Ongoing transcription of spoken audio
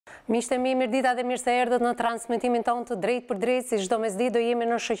Miqtë e mi, mirëdita dhe mirë se erdhët në transmitimin tonë të drejt për drejt, si çdo mesditë do jemi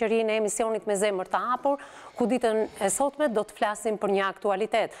në shoqërinë e emisionit me zemër të hapur, ku ditën e sotme do të flasim për një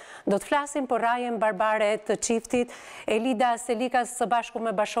aktualitet. Do të flasim për rrahjen barbare të çiftit Elida Selika së bashku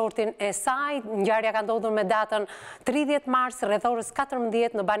me bashkëshortin e saj. Ngjarja ka ndodhur me datën 30 mars rreth orës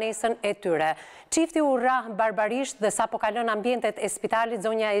 14 në banesën e tyre. Çifti u rrah barbarisht dhe sapo ka lënë ambientet e spitalit,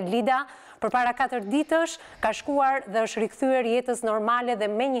 zonja Elida përpara 4 ditësh ka shkuar dhe është rikthyer jetës normale dhe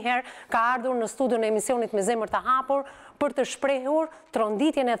menjëherë ka ardhur në studion e emisionit me zemër të hapur për të shprehur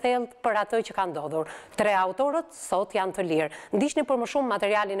tronditjen e thellët për atë që ka ndodhur. 3 autorët sot janë të lirë. Ndiqni për më shumë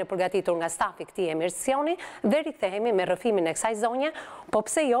materialin e përgatitur nga stafi i këtij emisioni dhe rikthehemi me rrëfimin e kësaj zonje, po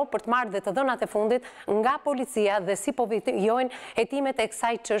pse jo për të marrë dhe të dhënat e fundit nga policia dhe si po vijojnë hetimet e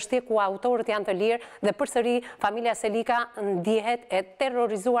kësaj çështje ku autorët janë të lirë dhe përsëri familja Selika ndihet e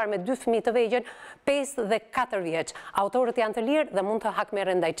terrorizuar me 2 fëmijë të vegjël, 5 dhe 4 vjeç. Autorët janë të lirë dhe mund të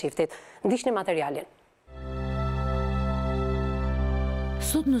hakmerren ndaj çiftit. Ndiqni materialin.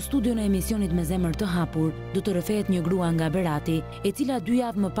 Sot në studion e emisionit me zemër të hapur, do të rrëfehet një grua nga Berati, e cila 2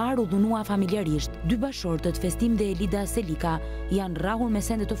 javë më parë u dhunua familjarisht. 2 bashkëshortët, Festim dhe Elida Selika, janë rrahur me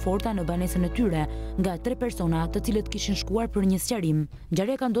sende të forta në banesën e tyre nga 3 persona të cilët kishin shkuar për një sqarim.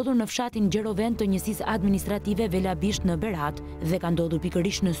 Ngjarja ka ndodhur në fshatin Gjeroven të Njësisë Administrative Velabisht në Berat dhe ka ndodhur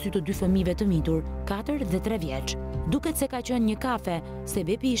pikërisht në sy të 2 fëmijëve të mitur, 4 dhe 3 vjeç. Duket se ka qenë një kafe,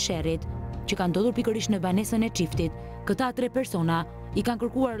 sebepi i sherrit, që ka ndodhur pikërisht në banesën e çiftit. Këta 3 persona i kanë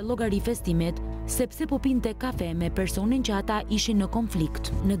kërkuar llogari festimit sepse po pinte kafe me personin që ata ishin në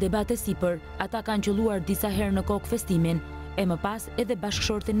konflikt. Në debate sipër, ata kanë qelluar disa herë në kokë festimin, e më pas edhe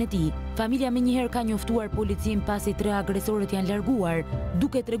bashkëshorten e tij. Familja menjëherë ka njoftuar policin pasi 3 agresorët janë larguar,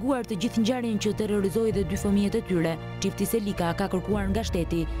 duke treguar të gjithë ngjarjen që terrorizoi dhe 2 fëmijët e tyre. Çifti Selika ka kërkuar nga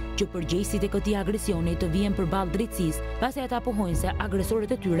shteti që përgjegjësit e këtij agresioni të vihen përballë drejtësisë, pasi ata pohojnë se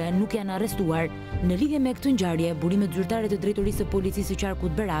agresorët e tyre nuk janë arrestuar. Në lidhje me këtë ngjarje, burimet zyrtare të drejtorisë së policisë së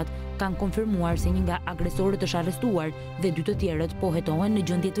qarkut Berat kanë konfirmuar se një nga agresorët është arrestuar dhe 2 të tjerët po hetohen në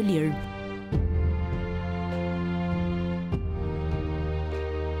gjendje të lirë.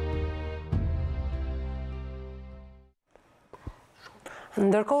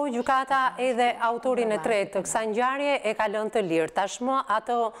 Ndërkohë, gjykata edhe autorin e tretë të kësaj ngjarje e ka lënë të lirë. Tashmë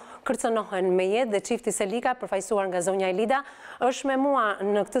ato kërcënohen me jetë dhe çifti Selika, përfaqësuar nga zonja Elida, është me mua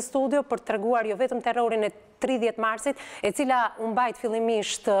në këtë studio për të treguar jo vetëm terrorin e 30 marsit, e cila u mbajt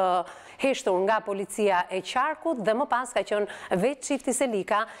fillimisht heshtur nga policia e qarkut dhe më pas ka qenë vetë çifti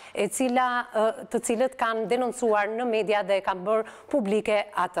Selika, të cilët kanë denoncuar në media dhe kanë bërë publike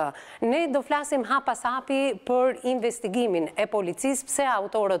atë. Ne do flasim hap pas hapi për investigimin e policisë, pse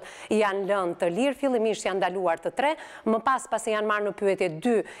autorët janë lënë të lirë, fillimisht janë ndaluar të 3, më pas pasi janë marrë në pyetje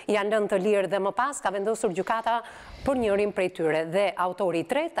 2 janë lënë të lirë dhe më pas ka vendosur gjykata për njërin prej tyre dhe autori i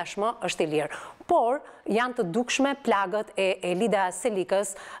 3 tashmë është i lirë. Por janë të dukshme plagët e Elida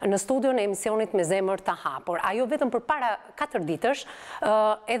Selikës në studion e emisionit me zemër të hapur. Ajo vetëm për para 4 ditësh,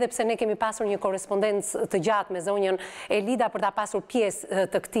 edhe pse ne kemi pasur një korrespondencë të gjatë me zonjën Elida për ta pasur pjesë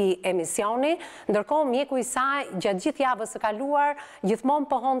të këtij emisioni, ndërkohë mjeku i saj gjatë gjithë javës së kaluar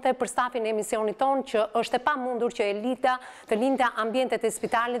gjithmonë pohonte për stafin e emisionit tonë që është e pamundur që Elida të linte ambientet e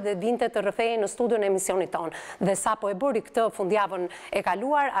spitalit dhe vinte të rrëfehej në studion e emisionit tonë. Dhe sapo e bëri këtë fundjavën e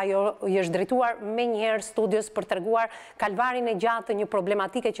kaluar, ajo i është drejtuar menjëherë studios për treguar kalvarin e gjatë të një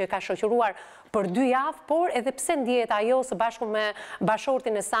problematike që e ka shoqëruar për 2 javë, por edhe pse ndihet ajo së bashku me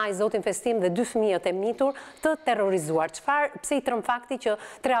bashkëshortin e saj, zotin Festim dhe 2 fëmijët e mitur të terrorizuar. Pse i trëm fakti që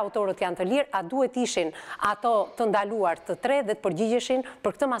 3 autorët janë të lirë, a duhet ishin ato të ndaluar të 3 dhe të përgjigjeshin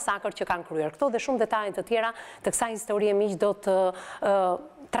për këtë masakër që kanë kryer. Këto dhe shumë detaje të tjera të kësaj historie miq do të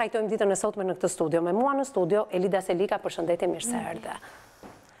trajtojmë ditën e sotme në këtë studio. Me mua në studio Elida Selika, përshëndetje, mirë se erdhe.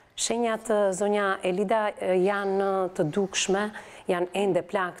 Shenjat zonja Elida janë të dukshme, janë ende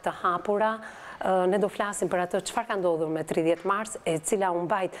plagë të hapura. Ne do flasim për atë çfarë ka ndodhur me 30 mars, e cila u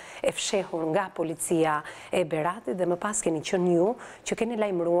mbajt e fshehur nga policia e Beratit dhe më pas keni qenë ju që keni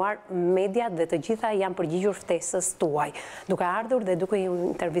lajmëruar mediat dhe të gjitha janë përgjigjur ftesës tuaj, duke ardhur dhe duke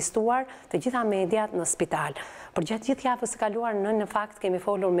intervistuar të gjitha mediat në spital. Për gjatë gjithë javës së kaluar në fakt kemi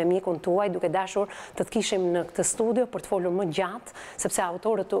folur me mjekun tuaj duke dashur të kishim në këtë studio për të folur më gjatë, sepse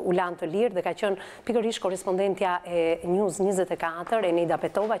autorët u lanë të lirë dhe ka qenë pikërisht korrespondentja e News 24 Elida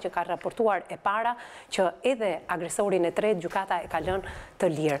Petova që ka raportuar e para që edhe agresorin e tretë gjykata e ka lënë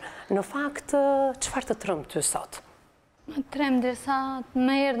të lirë. Në fakt, çfarë të trëm ty sot? Më trem derisa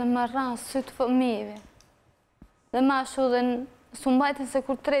më erdhën më rrasë sytë fëmijëve. Dhe më ashtu dhe s'u mbajtën se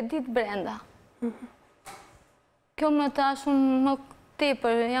kur 3 ditë brenda. Kjo më ta shumë më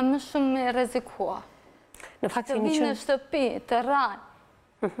tepër, jam më shumë me rrezikua. Në fakt të vinë në shtëpi, të rrahën.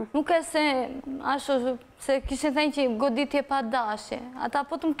 Nuk e se kishin thënë që goditje pa dashje. Ata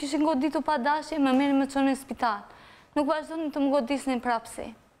po të më kishin goditur pa dashje, më merrin me çon në spital. Nuk vazhdonin të më godisnin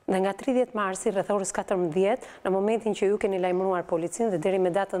prapse. Dhe nga 30 marsi, rreth orës 14, në momentin që ju keni lajmëruar policinë dhe deri me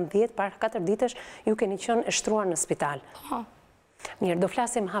datën 10, para 4 ditësh, ju keni qenë e shtruar në spital. Mirë, do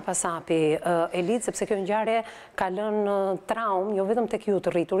flasim hapasapi, Elidë, sepse kjo ngjarje ka lënë traumë, jo vetëm tek ju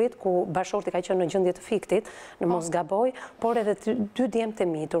të rriturit, ku bashorti ka qenë në gjendje të fiktit, në mos gaboj, por edhe 2 djemë të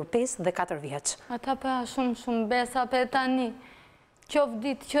mitur, 5 dhe 4 vjeç. Ata pa shumë besa për tani. Qoftë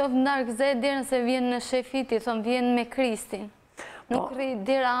ditë, qoftë ndarkë ze, derën se vjen në shefiti, thonë vjen me Kristin. Nuk rri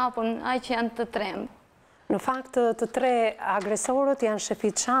dera hapun, aj që janë të trembë. Në fakt, të 3 agresorët janë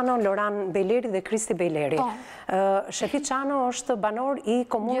Shefi Çano, Loran Bejleri dhe Kristi Bejleri. Shefi Çano është banor i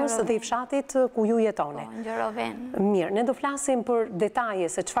komunës dhe i fshatit ku ju jetoni. Mirë, ne do flasim për detaje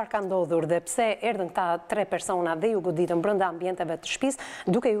se çfarë ka ndodhur dhe pse erdhën këta 3 persona dhe ju goditën brenda ambienteve të shtëpisë,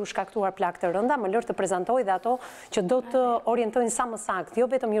 duke ju shkaktuar plagë të rënda. Më lër të prezantoj dhe ato që do të orientojnë sa më saktë, jo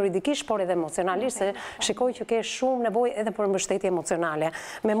vetëm juridikisht, por edhe emocionalisht, se shikoj që ke shumë nevojë edhe për mbështetje emocionale.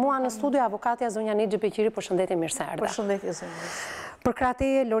 Me mua në studio avokatja zonja Njësisë, përshëndetje, mirë se erdha. Përshëndetje, zonja. Për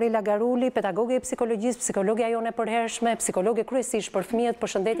krateje, Lorela Garuli, pedagoge e psikologjisë, psikologja jone përhershme, psikologe kryesisht për fëmijët,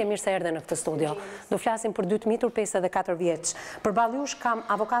 përshëndetje, mirë se erdhe në këtë studio. Do flasim për 2 të mitur, 5 dhe 4 vjeç. Përballë jush kam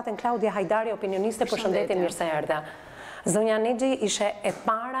avokaten Klaudia Hajdari, opinioniste, përshëndetje, mirë se erdha. Zonja Nexhi ishe e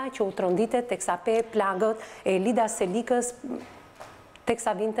para që u tronditet teksa pe plagët e Elida Selikës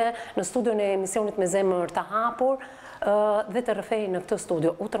teksa vinte në studion e emisionit me zemër të hapur dhe të rrëfej në këtë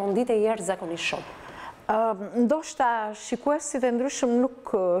studio. U trondite jashtëzakonisht shumë. Ndoshta shikuesit e ndryshëm nuk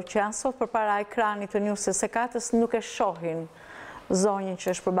që janë sot përpara ekranit të Njësisë së Katës nuk e shohin zonjën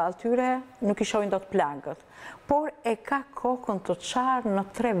që është përballë tyre, nuk i shohin dot plagët, por e ka kokën të qarë në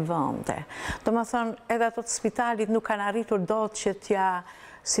 3 vende. Domethënë, edhe ato të spitalit nuk kanë arritur dot që t'ja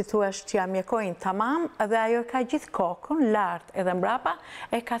si thuash t'ja mjekojnë tamam, dhe ajo ka gjithë kokën, lartë edhe mbrapa,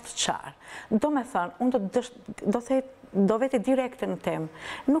 e ka të qarë. Domethënë, unë do vete direkte në temë,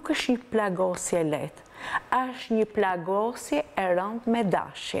 nuk është një plagosje lehtë. Është një plagosje e rëndë me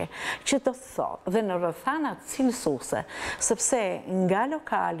dashje, që të thotë dhe në rrethanat cilësuese, sepse nga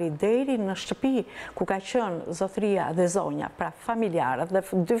lokali deri në shtëpi ku ka qenë zotëria dhe zonja, pra familjarët dhe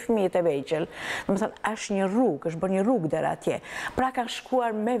 2 fëmijët e vegjël, domethënë është një rrugë, është bërë një rrugë deri atje. Pra kanë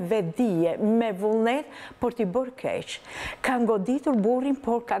shkuar me vetdije, me vullnet për t'i bërë keq. Kanë goditur burrin,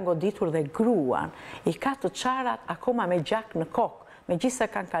 por kanë goditur dhe gruan. I ka të qarat akoma me gjak në kokë. Megjithëse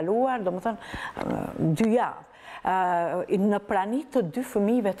kanë kaluar, domethënë 2 javë, në pranit të 2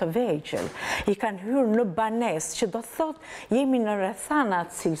 fëmijëve të vegjël, i kanë hyrë në banesë, që do të thotë jemi në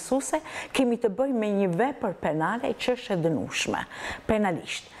rrethanat cilësuese, kemi të bëjmë me një vepër penale që është e dënueshme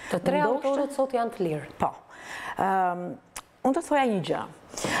penalisht. Të 3 autorët sot janë të lirë. Po. Unë të thoja një gjë.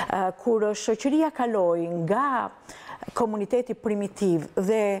 Kur shoqëria kaloi nga komuniteti primitiv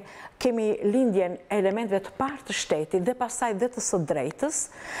dhe kemi lindjen elementve të parë të shtetit dhe pasaj dhe të së drejtës,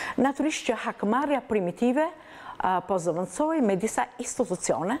 natyrisht që hakmarrja primitive po zëvendësoi me disa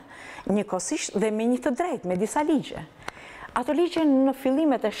institucione, njëkohësisht dhe me një të drejtë, me disa ligje. Ato ligje në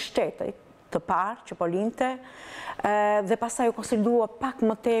fillimet e shtetit të parë që po lindte, dhe pasaj u konsolidua pak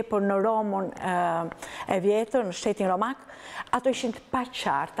më tepër në Romën e vjetër, në shtetin romak, ato ishin të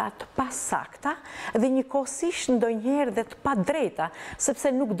paqarta, të pasakta dhe njëkohësisht ndonjëherë dhe të padrejta,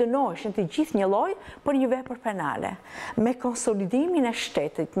 sepse nuk dënoheshin të gjithë një lloj për një vepër penale. Me konsolidimin e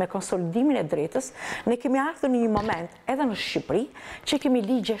shtetit, me konsolidimin e drejtës, ne kemi ardhur në një moment edhe në Shqipëri që kemi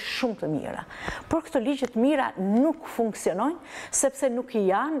ligje shumë të mira. Por këto ligje të mira nuk funksionojnë sepse nuk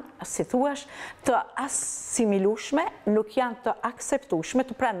janë, si thuash, të asimilueshme, nuk janë të akseptueshme,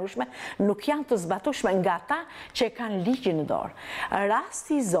 të pranueshme, nuk janë të zbatueshme nga ata që e kanë ligjin në dorë.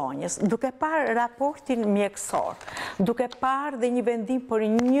 Rasti i zonjës, duke parë raportin mjekësor, duke parë dhe një vendim për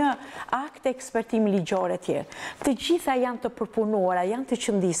një akt ekspertimi ligjore tjerë, të gjitha janë të përpunuara, janë të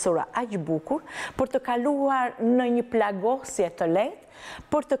qëndisura aq bukur për të kaluar në një plagosje të lehtë,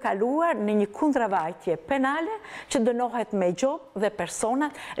 për të kaluar në një kundravajtje penale që dënohet me gjobë dhe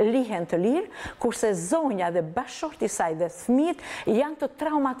personat lihen të lirë, kurse zonja dhe bashkëshorti i saj dhe fëmijët janë të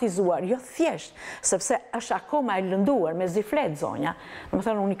traumatizuar, jo thjesht, sepse është akoma e lënduar me ziflet zonja.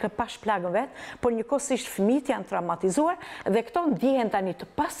 Domethënë unë i pash plagën vetë, por njëkohësisht fëmijët janë traumatizuar dhe këto ndihen tani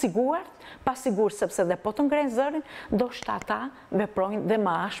të pasigur sepse dhe po të ngrenë zërin, ndoshta ata veprojnë dhe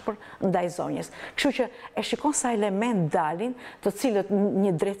më ashpër ndaj zonjës. Kështu që e shikon sa element dalin, të cilët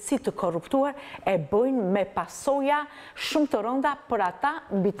një drejtësi të korruptuar e bëjnë me pasoja shumë të rënda për ata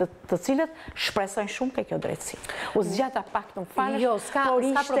mbi të cilët shpresojnë shumë te kjo drejtësi. U zgjata pak të falësh. Jo, s'ka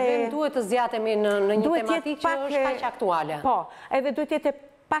problem, duhet të zgjatemi në një tematikë që është kaq aktuale. Po, edhe duhet jetë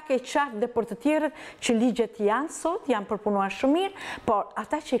pak e qartë dhe për të tjerët që ligjet janë sot, janë përpunuar shumë mirë, por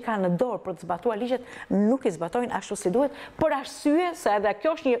ata që i kanë në dorë për të zbatuar ligjet nuk i zbatojnë ashtu si duhet, për arsye se edhe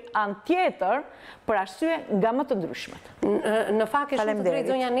kjo është një anë tjetër, për arsye nga më të ndryshmet. Në fakt është shumë të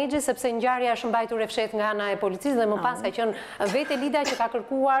drejtë zonja Nexhi, sepse ngjarja është mbajtur e fshehtë nga ana e policisë dhe më pas ka qenë vetë Elida që ka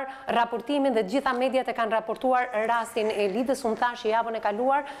kërkuar raportimin dhe të gjitha mediat e kanë raportuar rastin e Elidës. Unë thash javën e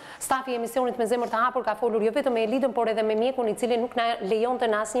kaluar, stafi i emisionit me zemër të hapur ka folur jo vetëm me Elidën, por edhe me mjekun i cili nuk na lejonte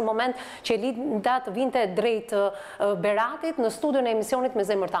në asnjë moment që Elida të vinte drejt Beratit në studion e emisionit me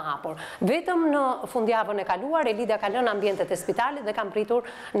zemër të hapur. Vetëm në fundjavën e kaluar Elida ka lënë ambientet e spitalit dhe kanë pritur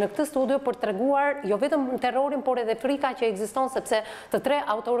në këtë studio për treguar jo vetëm terrorin, por edhe frika që ekziston sepse të tre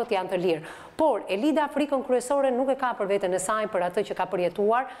autorët janë të lirë. Por Elida frikën kryesore nuk e ka për veten e saj, për atë që ka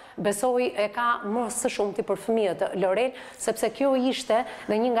përjetuar, besoj e ka më së shumti për fëmijët Lorel, sepse kjo ishte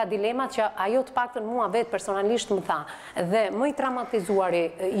dhe një nga dilemat që ajo të paktën mua vetë personalisht më tha. Dhe më i traumatizuari,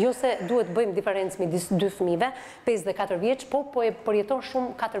 jo se duhet bëjmë diferencë midis dy fëmijëve, 5 dhe 4 vjeç, po e përjeton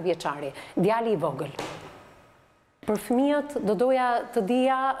shumë 4 vjeçari, djali i vogël. Për fëmijët do doja të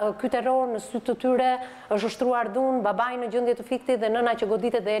dija ky terror në sy të tyre është ushtruar dhunë, babai në gjendje të fiktit dhe nëna që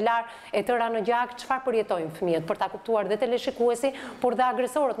goditet dhe e lar e tëra në gjak, çfarë përjetojnë fëmijët për ta kuptuar dhe teleshikuesi, por dhe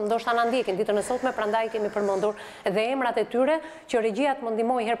agresorët ndoshta na ndjekin ditën e sotme, prandaj kemi përmendur dhe emrat e tyre që regjia të më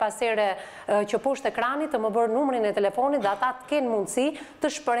ndihmoj her pas here që poshtë ekranit të më bërë numrin e telefonit dhe ata të kenë mundësi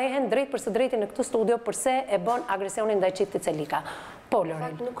të shprehen drejt për së drejti në këtë studio përse e bën agresionin ndaj çiftit Selika. Po,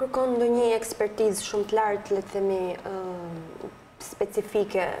 Lorel. Nuk kërkon ndonjë ekspertizë shumë të lartë, le të themi,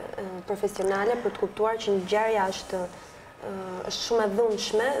 specifike, profesionale për të kuptuar që ngjarja është shumë e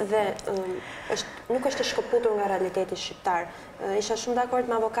dhunshme dhe nuk është e shkëputur nga realiteti shqiptar. Isha shumë dakord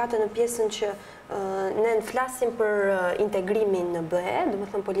me avokatën në pjesën që ne flasim për integrimin në BE,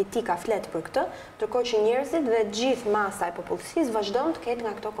 domethënë politika flet për këtë, ndërkohë që njerëzit dhe gjithë masa e popullsisë vazhdon të ketë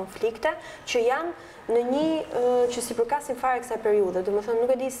nga këto konflikte që janë në një që si përkasin fare kësaj periudhe. Domethënë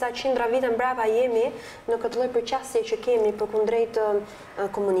nuk e di sa qindra vite mbrapa jemi në këtë lloj përqasje që kemi përkundrejt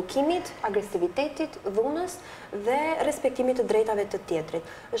komunikimit, agresivitetit, dhunës dhe respektimit të drejtave të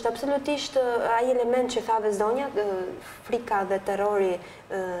tjetrit. Është absolutisht ai element që tha dhe zonja, frika dhe terrori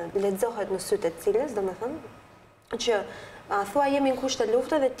lexohet në sytë të cilës, domethënë që thua jemi në kushte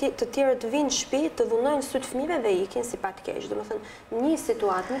lufte dhe të tjerët vinë në shtëpi të dhunojnë sytë fëmijëve dhe ikin si pa të keq. Domethënë një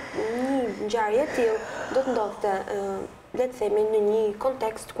situatë, një ngjarje e tillë do të ndodhte le të themi në një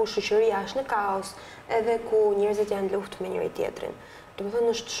kontekst ku shoqëria është në kaos, edhe ku njerëzit janë në luftë me njëri tjetrin.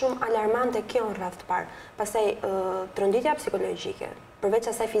 Domethënë është shumë alarmante kjo në radhë të parë. Pastaj tronditja psikologjike,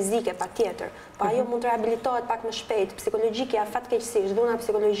 përveç asaj fizike patjetër, po ajo mund të rehabilitohet pak më shpejt, psikologjikja fatkeqësisht, dhuna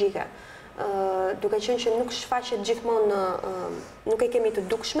psikologjike. Duke qenë që nuk shfaqet gjithmonë, nuk e kemi të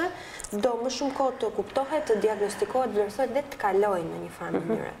dukshme, do më shumë kohë të kuptohet, të diagnostikohet, vlerësohet dhe të kalojnë në një farë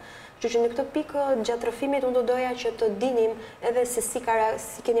mënyrë. Që në këtë pikë, gjatë rrëfimit, unë do doja që të dinim edhe se si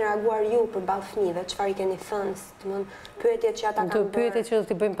keni reaguar ju për ballë fëmijëve, çfarë i keni thënë, pyetjet që ata kanë bërë. Pyetjet që do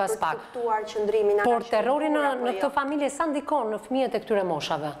t'i bëjmë pas pak. Por terrori në këtë familje sa ndikon në fëmijët e këtyre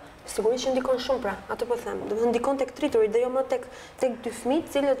moshave? Sigurisht që ndikon shumë pra, atë po them. Do të ndikon tek triturit dhe jo më tek dy fëmijë,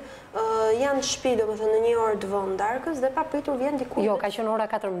 cilët janë në shtëpi, domethënë në një orë të vonë darkës dhe pa pritur vjen diku. Jo, ka qenë ora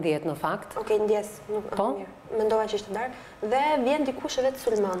 14 në fakt. Okej, ndjesë, nuk mirë. Mendova që ishte darkë dhe vjen dikush edhe të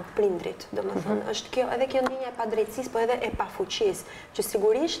sulmon prindrit, domethënë është kjo edhe kjo ndjenja e padrejtësisë, po edhe e pafuqisë, që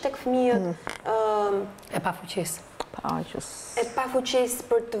sigurisht tek fëmijët e pafuqisë. E pafuqisë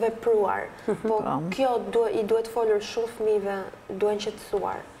për të vepruar. Po kjo i duhet folur shumë fëmijëve, duhen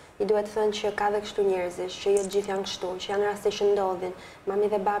qetësuar. I duhet thënë që ka dhe kështu njerëzish, që jo gjithë janë kështu, që janë raste që ndodhin. Mami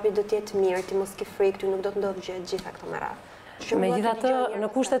dhe babi do t'jetë mirë, ti mos ke frikë, ty nuk do të ndodhë gjë gjitha këto me radhë. Megjithatë, në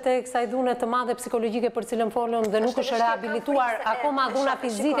kushtet e kësaj dhune të madhe psikologjike për cilën folëm dhe nuk është rehabilituar akoma dhuna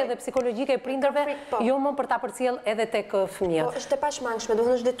fizike dhe psikologjike e prindërve, jo më për ta përcjell edhe tek fëmijët. Po, është e pashmangshme, do të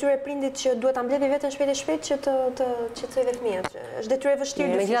thonë është detyrë e prindit që duhet ta mbledhë veten shpejt që të qetësojë dhe fëmijët. Është detyrë e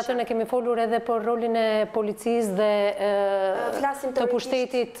vështirë. Megjithatë, ne kemi folur edhe për rolin e policisë dhe të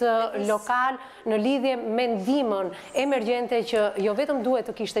pushtetit lokal në lidhje me ndihmën emergjente që jo vetëm duhet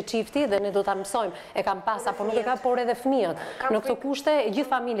të kishte çifti dhe ne do ta mësojmë, e kam pas apo nuk e ka, por edhe fëmijët. Në këto kushte, gjithë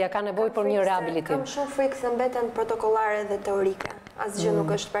familja ka nevojë për një rehabilitim. Kam shumë frikë se mbeten protokollare dhe teorike. Asgjë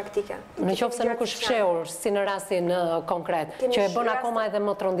nuk është praktike. Në qoftë se nuk është fshehur, si në rastin konkret, që e bën akoma edhe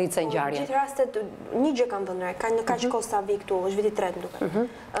më tronditse se ngjarjen. Në gjithë rastet, një gjë kam vënë re, në kaq kohë sa vi këtu, është viti 3 më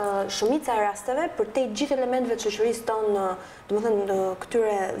duket. Shumica e rasteve, për te gjithë elementeve të shoqërisë tonë, domethënë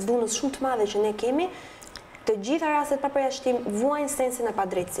këtyre dhunës shumë të madhe që ne kemi, të gjitha rastet pa përjashtim vuajnë sensin e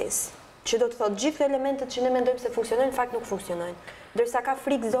padrejtësisë. Që do të thotë gjithë elementet që ne mendojmë se funksionojnë, në fakt nuk funksionojnë. Ndërsa ka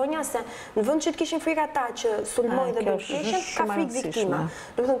frikë zonja se në vend që të kishin frikë ata që sulmojnë dhe bëjnë, ka frikë viktima.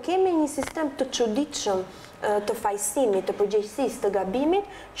 Do të thonë kemi një sistem të çuditshëm të fajësimit, të përgjegjësisë, të gabimit,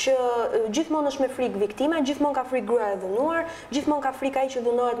 që gjithmonë është me frikë viktima, gjithmonë ka frikë gruaja e dhunuar, gjithmonë ka frikë ai që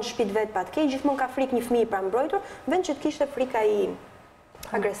dhunohet në shtëpi vet pa të keq, gjithmonë ka frikë një fëmijë pa mbrojtur, vend që të kishte frikë ai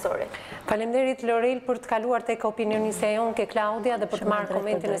agresorit. Faleminderit Lorel për të kaluar tek opinionisja jonë ke Klaudia dhe për të marrë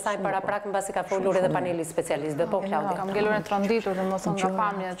komentin e saj paraprak mbasi ka folur edhe paneli specialistëve. Po Klaudia. Kam ngelur e tronditur domethënë nga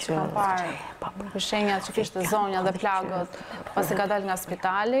pamjet që kam parë, shenjat që kishte zonja dhe plagët pasi ka dalë nga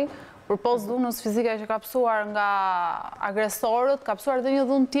spitali. Përpos dhunës fizike që ka pësuar nga agresorët, ka pësuar edhe një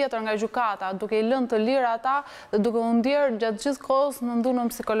dhunë tjetër nga gjykata, duke i lënë të lirë ata dhe duke u ndjerë gjatë gjithë kohës në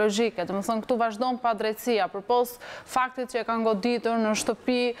dhunën psikologjike. Domethënë këtu vazhdon pa drejtësia, përpos faktit që e kanë goditur në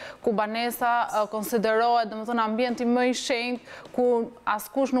shtëpi ku banesa konsiderohet domethënë ambienti më i shenjtë, ku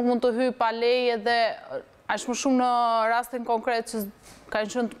askush nuk mund të hyjë pa leje dhe aq më shumë në rastin konkret që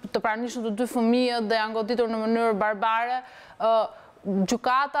kanë qenë të pranishëm të 2 fëmijët dhe janë goditur në mënyrë barbare.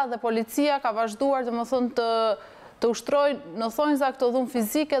 Gjykata dhe policia ka vazhduar domethënë të ushtrojnë në thonjza këto dhunë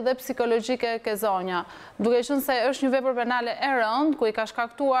fizike dhe psikologjike ke zonja. Duke qenë se është një vepër penale e rëndë, ku i ka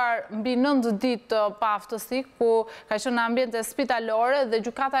shkaktuar mbi 9 ditë pa aftësi, ku ka qenë në ambiente spitalore dhe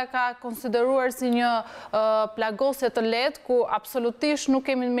gjykata ka konsideruar si një plagosje të lehtë, ku absolutisht nuk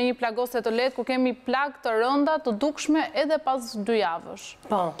kemi me një plagosje të lehtë, ku kemi plagë të rënda të dukshme edhe pas 2 javësh.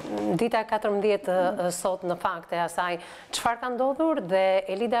 Po, dita 14 sot në fakt e asaj, çfarë ka ndodhur dhe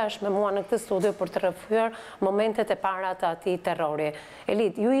Elida është me mua në këtë studio për të rrëfyer momentet e para të atij terrori.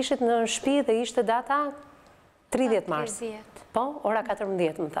 Elid, ju ishit në shtëpi dhe ishte data 30 mars. Po, ora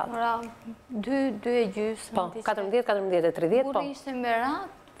 14 më thatë. Ora 2:30. Po, 14:30, po. Burri ishte në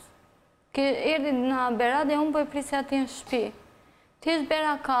Berat, erdhi në Berat dhe unë po e prisja atje në shtëpi. Ti është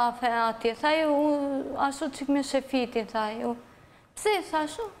bera kafe atje, thaj ashtu çik me shefitin, thaj. Pse,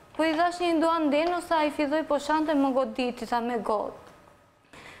 thashu? Po i dhash një nduan deno, sa i filloi po shante më goditi, tha me god.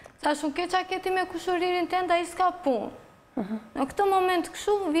 Thashu, ke qaketi me kushuririn tënda, i s'ka punë. Në këtë moment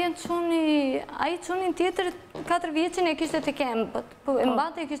këshu vjen quni, ai qunin tjetër 4 vjeqin e kishte të kembët, po e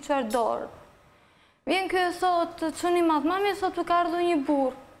mbate e kishte qërë dorë. Vjen kjo e thot, quni madhmami e thot të ka ardhur një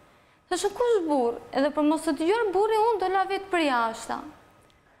burë. Thashu, kush burë? Edhe për mos të dëgjuar burri unë do la vetë për jashta.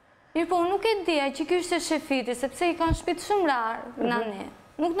 Mirë po, nuk e dija që kjo ishte shefiti, sepse i kanë shpit shumë rarë në ne.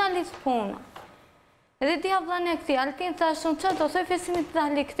 Nuk në lidhë puna. Edhe ti avdhane këti, Altin thashun, që do thoi fesimit të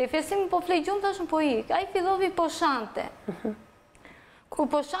dali këti, fesimit po flegjum thashun po ik, a i fillovi po shante. Kur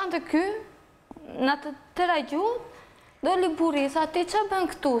po shante ky, në të tëra gjut, do li burri, tha, ti që bën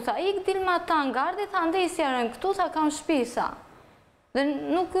këtu, tha, ik dilma ta në gardi, tha, ndej si arën këtu, tha, kam shpisa. Dhe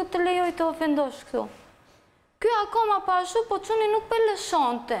nuk të lejoj të ofendosh këtu. Ky akoma pashu, po quni nuk për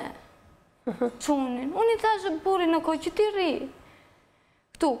lëshonte. Qunin, unë i thashë burri në koj që ti ri.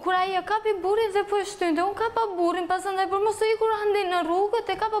 Kura i e kapi burin dhe po e shtynte, unë kapa burin, pasandaj për mos të i kur handi në rrugët,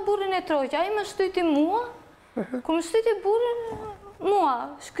 e kapa burin e trojqë, a i më shtyti mua, ku më shtyti burin mua,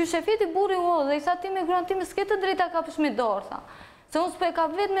 ky shefiti buri u dhe i tha ti me gruan ti me s'ke të drejta kapësh me dorë, tha, se unë s'pe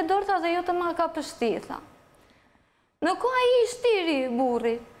kap vetë me dorë, tha, dhe jo të ma kapësh ti, tha. Në ko a i shtiri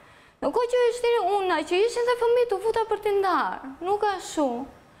burri, në ko që i shtiri una, që ishin dhe fëmijë të futa për të ndarë, nuk a shumë,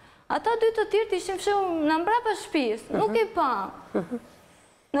 ata 2 të tjerë të ishim shumë në mbrapa shpis, nuk i pa.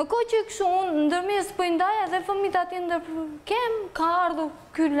 Në ko që këshu unë ndërmes për ndaja dhe fëmit ati ndërkem, ka ardhur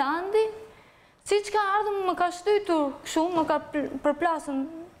ky landi, si që ka ardhur më ka shtytur këshu, më ka përplasën,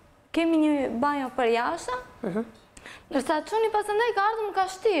 kemi një banjo për jasha, nërsa quni pasandaj ka ardhur më ka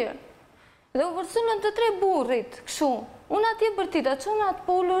shtirë, dhe u vërsunën të 3 burrit këshu, unë ati e bërtita, quna atë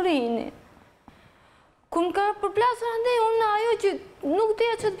po ullurini. Kër më ka përplasur andej, unë ajo që nuk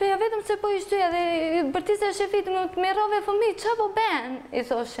dhja që të beja vetëm se po i shtuja dhe bërtise e shefit me rove fëmi, që po ben, i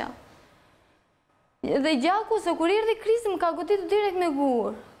thosha. Dhe gjaku, se kur irdi krisi, më ka goditu direkt me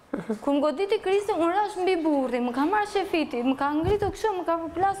gurë. Kër më goditi krisi, unë rash mbi burri, më ka marrë shefiti, më ka ngritu këshu, më ka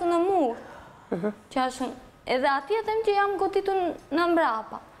përplasur në murë. Edhe ati e them që jam goditu në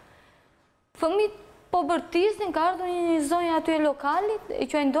mbrapa. Fëmit po bërtisnin, ka ardhur një zonjë aty e lokalit, e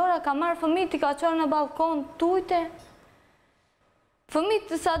që e ndora ka marrë fëmit, i ka qërë në balkon tujte.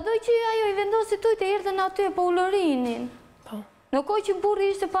 Fëmit, sa doj që ajo i vendosi tujte, erdhen aty e po ullorinin. Në koj që burri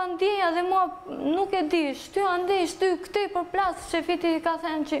ishte pa ndjenja dhe mua nuk e di, shty andej, shty këtej për plasë, shefiti ka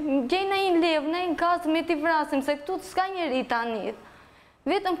thënë që gjej në një levë, në një kasë me t'i vrasim, se këtu s'ka njeri tani.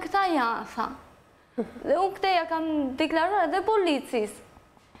 Vetëm këta janë, tha. Dhe unë këteja kam deklaruar dhe policis.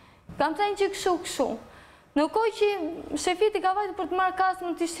 Kam thënë që këshu. Në koj që shefiti ka vajtë për të marrë kasë,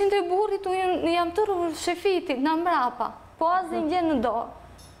 më t'i shtin të burrit, unë jam tërru shefiti në mbrapa, po asë një gjenë në dorë.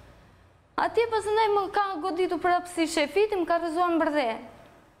 Atje pasëndaj më ka goditu për apësi shefiti, më ka rëzuar më bërde.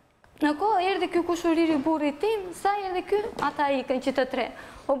 Në kohë, erdi kjo kushuriri burri tim, sa erdi kjo, ata ikën që të tre.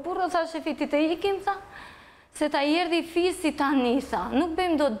 O burro, sa shefiti të ikim, sa, se ta erdi fisi tani, sa, nuk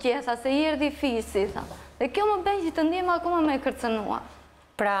bëjmë do të gjesa, se erdi fisi, sa. Dhe kjo më bëjnë që të ndjemë akoma me kërcënua.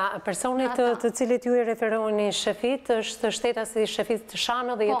 Pra, personit të cilit ju i referoni shefit, është shtetas i shefit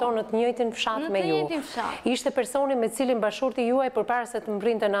Shanë dhe jeton në të njëjtin fshat me ju. Ishte personi me cilin bashkëshorti juaj përpara se të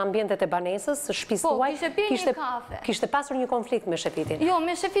mbrinte në ambientet e banesës, shtëpisë tuaj, kishte pirë një kafe. Kishte pasur një konflikt me shefitin? Jo,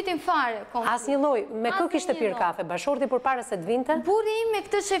 me shefitin fare. Asnjë lloj, me kë kishte pirë kafe? Bashkëshorti përpara se të vinte? Burri im me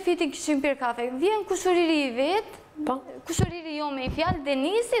këtë shefitin kishin pirë kafe. Vjen kushuriri i vet, kushuriri jo me i fjalë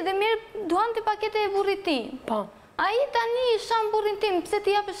Denisi dhe merr duante pakete e burrit tim. Po. A i tani shanë burrin tim, pse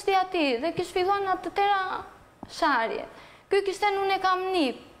t'i japë shti ati, dhe kish filluan atë të tëra sharje. Kjo kishten unë e kam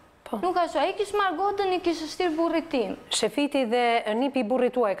nip. Nuk ashtu, a i kish marrë godën, i kish shtirë burrit tim. Shefiti dhe nipi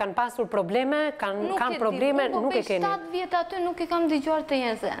burrit tuaj kanë pasur probleme, kanë probleme, nuk e keni. Unë 7 vjetë aty nuk e kam dëgjuar të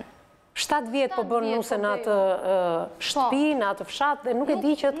jenë zenë. 7 vjetë po bërë nuse në atë shtëpi, në atë fshat, dhe nuk e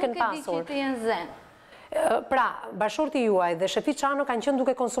di që të kënë pasur. Nuk e di që të jenë zenë. Pra, bashkëshorti juaj dhe shefit Çano kanë qenë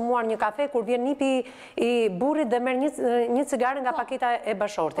duke konsumuar një kafe kur vjen nipi i burrit dhe merr një cigare nga paketa e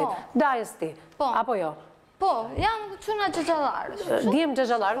bashkëshortit. Dajës ti, apo jo? Po, janë çuna xhaxhallarësh. Djem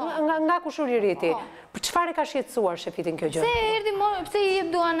xhaxhallar, nga kushuririti. Për çfarë ka shqetësuar shefitin kjo gjë? Pse erdhi më, pse i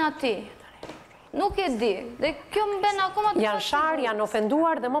jep duan atij? Nuk e di. Dhe kjo më bën akoma të janë sharë, janë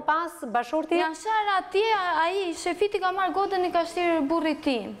ofenduar dhe më pas bashkëshorti? Janë sharë atje, ai shefiti ka marrë godën i ka shtirë burrit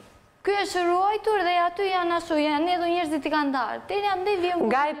tim. Ky është ruajtur dhe aty janë ashtu, janë edhe njerëzit i kanë darë. Deri andaj vjen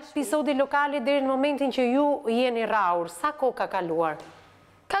nga episodi lokali deri në momentin që ju jeni rrahur, sa kohë ka kaluar?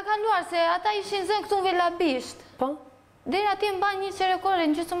 Ka kaluar se ata ishin zënë këtu në Velabisht. Po? Deri atje mban një qerekore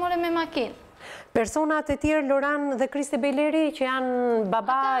në gjysmore me makinë. Personat e tjerë, Loran dhe Kristi Bejleri, që janë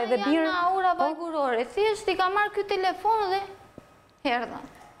baba edhe birë? Ata janë aura vajgurore. Thjesht i ka marrë ky telefon dhe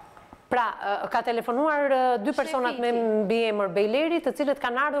erdhën. Pra, ka telefonuar 2 personat me mbiemër Bejleri, të cilët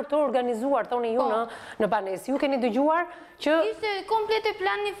kanë ardhur të organizuar, thoni ju në banesë. Ju keni dëgjuar që... Ishte komplet e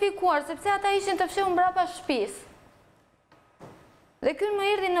planifikuar, sepse ata ishin të fshehur mbrapa shtëpisë. Dhe ky më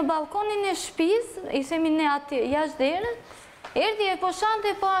erdhi në balkonin e shtëpisë, i themi ne atje jashtë derës, erdhi e po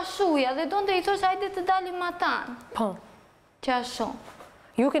shante po ashuja dhe donte i thosh hajde të dalim atan. Po. Që ashtu.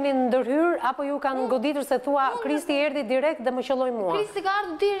 Ju keni ndërhyr, apo ju kanë goditur se thua Kristi erdhi direkt dhe më qelloi mua? Kristi ka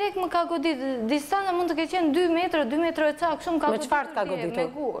ardhur direkt më ka goditur. Distanca mund të ketë qenë 2 metra, 2 metra e ca, kështu më ka goditur. Me çfarë ka goditur? Me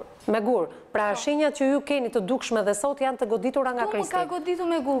gur. Me gur. Pra shenjat që ju keni të dukshme dhe sot janë të goditura nga Kristi. Ku më ka goditur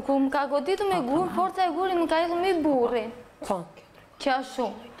me gur, ku më ka goditur me gur, forca e gurit më ka hedhur me burrin. Po. Që ashtu.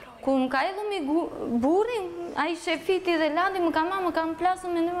 Ku më ka hedhur me burrin, ai shefiti dhe Landi më ka plasur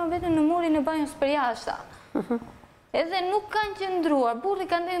me ndërma vetëm në murin e banjës për jashta. Edhe nuk kanë qëndruar, burri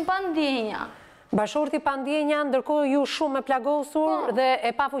kanë dhënë pa ndjenja. Bashkëshorti pa ndjenja, ndërkohë ju shumë e plagosur dhe e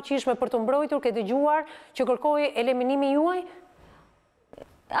pafuqishme për të mbrojtur, ke dëgjuar që kërkoi eliminimin juaj?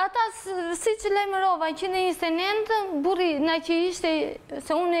 Ata si që lajmërova, 129, burri na që ishte,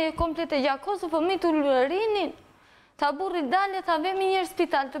 se unë e komplet e gjakosu, po mi të rinin, ta burri dale, ta vemi njërë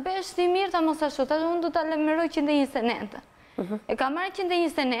spital, të besh të i mirë, ta mos ashtu, ta unë du ta lajmëroj 129. E ka marrë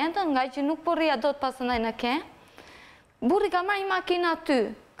 129, nga që nuk po rria do të pasëndaj në ke. Burri ka marrë një makinë aty,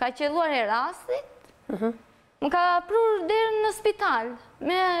 ka qelluar e rastit, më ka prur derën në spital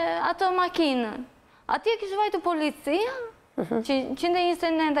me ato makinën. Atje kishë vajtu policia, që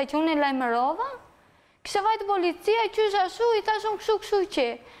 129 që unë e lajmërova, kishë vajtu policia, qysh ashu, i thashun këshu që,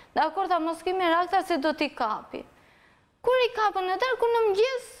 dhe akor ta mos kime rakta se do t'i kapi. Kur i kapën në tërë, kur në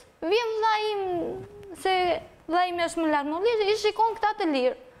mëgjes, vjen vlajim, se vlajim është më lartë më lirë, i shikon këta të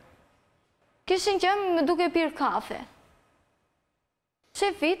lirë. Kishin që më duke pirë kafe.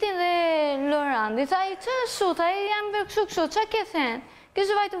 Shefitin dhe Lorandi, tha i që shu, tha i jam bërë këshu, që ke thënë?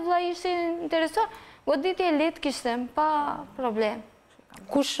 Kishë vajtë vla ishte interesuar, goditje e letë kishte, pa problem.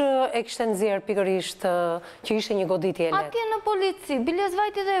 Kush e kishte nëzirë pikërisht që ishte një goditje e letë? Atje në polici, biles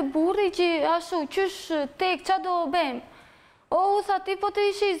vajtë dhe burri që ashu, qysh tek, qa do bëjmë? O, u tha ti, po të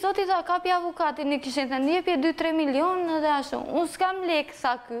ishi i zoti, tha kapi avukatin, një kishin të njepje 2-3 milion dhe ashu. Unë s'kam lek,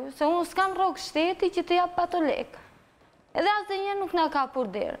 tha ky, se unë s'kam rok shteti që të japë pato lek. Edhe asë dhe një nuk nga ka Hapur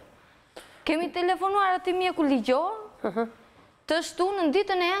derë. Kemi telefonuar ati mjeku ligjor, të shtu në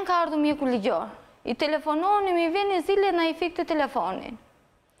ditën e janë ka ardhur mjeku ligjor. I telefononim, i veni zile na i fikte telefonin.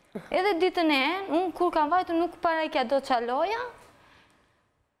 Edhe ditën e janë, unë kur kam vajtu nuk para i kja do qaloja,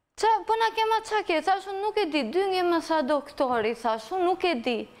 po na kema qa ke, thashu nuk e di, dynge më tha doktori, thashu nuk e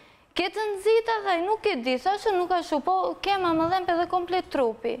di. Ketë nëzita dhe nuk e di, thashu nuk ashu, po kema më dhempe dhe komplet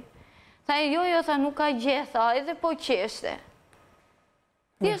trupi. Tha jo, tha nuk ka gjetha, edhe po qeshte.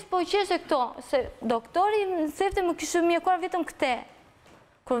 Thjesht po qeshe këto, se doktori në sefte më kishë mjekuar vetëm këte.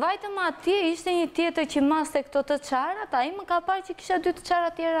 Kur vajtëm atje, ishte një tjetër që maste këto të qarat, a i më ka parë që kisha 2 të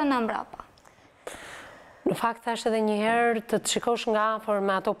qarat tjera në mbrapa. Në fakt, thashe edhe njëherë të të shikosh nga afër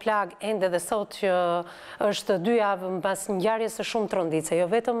me ato plag ende dhe sot që është 2 javë mbas ngjarjes së shumë tronditse. Jo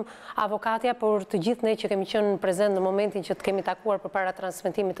vetëm avokatja, por të gjithë ne që kemi qenë prezent në momentin që të kemi takuar përpara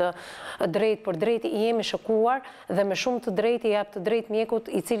transmetimit të drejt për drejt, i jemi shokuar dhe me shumë të drejt i jap të drejt mjekut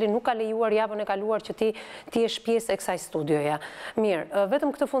i cili nuk ka lejuar javën e kaluar që ti jesh pjesë e kësaj studioja. Mirë,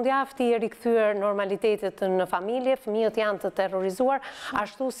 vetëm këtë fundjavë ti je rikthyer normalitetit në familje, fëmijët janë të terrorizuar,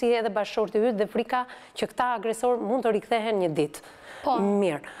 ashtu si edhe bashkëshorti yt dhe frika që këta agresor mund të rikthehen një ditë.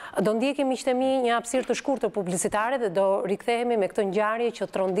 Mirë, do ndjekim miqtemi një hapësirë të shkurtër publicitare dhe do rikthehemi me këtë ngjarje që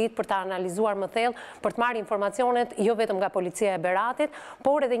trondit për ta analizuar më thellë, për të marrë informacionet jo vetëm nga policia e Beratit,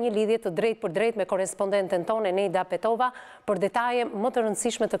 por edhe një lidhje të drejt për drejt me korespondenten tonë Elida Petova për detaje më të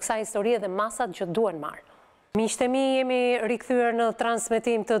rëndësishme të kësaj historie dhe masat që duhen marrë. Miqtemi, jemi rikthyer në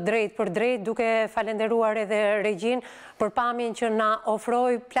transmetim të drejt për drejt, duke falenderuar edhe regjin për pamjen që na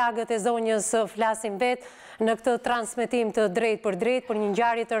ofroi plagët e zonjës flasim vetë në këtë transmetim të drejt për drejt për një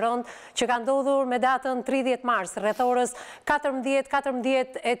ngjarje të rëndë që ka ndodhur me datën 30 mars, rreth orës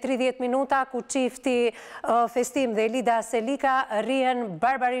 14:30 ku çifti Festim dhe Elida Selika rrihen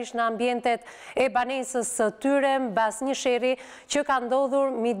barbarisht në ambientet e banesës së tyre mbas një sherri që ka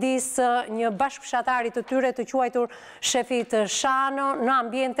ndodhur midis një bashkëfshatari të tyre të quajtur Shefit Shano në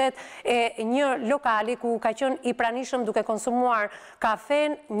ambientet e një lokali ku ka qenë i pranishëm duke konsumuar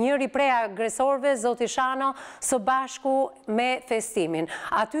kafen njëri prej agresorëve, zoti Shano, së bashku me Festimin.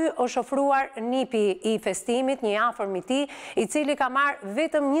 Aty është ofruar nipi i Festimit, një afërm i tij, i cili ka marrë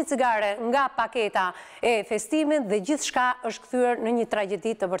vetëm një cigare nga paketa e Festimit dhe gjithçka është kthyer në një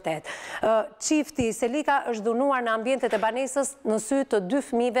tragjedi të vërtetë. Çifti Selika është dhunuar në ambientet e banesës në sy të 2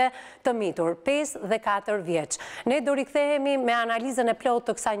 fëmijëve të mitur, 5 dhe 4 vjeç. Ne do rikthehemi me analizën e plotë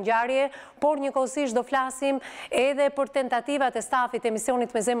të kësaj ngjarje, por njëkohësisht do flasim edhe për tentativat e stafit e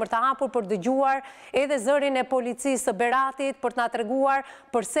emisionit me zemër të hapur për dëgjuar edhe zërin e policisë së Beratit për të na treguar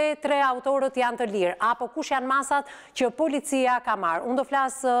përse 3 autorët janë të lirë, apo kush janë masat që policia ka marrë. Unë do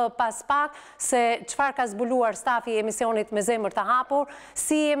flas pas pak se çfarë ka zbuluar stafi i emisionit me zemër të hapur,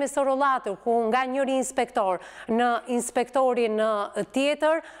 si jemi sorolatur ku nga njëri inspektor në inspektorin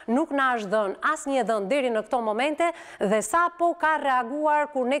tjetër nuk na është dhënë asnjë dhënë deri në këto momente dhe sapo ka reaguar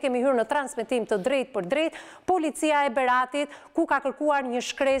kur ne kemi hyrë në transmetim të drejt për drejt policia e Beratit ku ka kërkuar një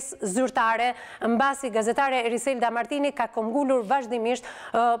shkresë zyrtare mbasi gazetare Elida Martini ka këmbgulur vazhdimisht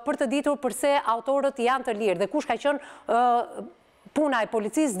për të ditur përse autorët janë të lirë dhe kush ka qenë puna e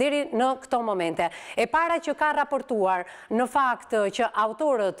policisë deri në këto momente. E para që ka raportuar në fakt që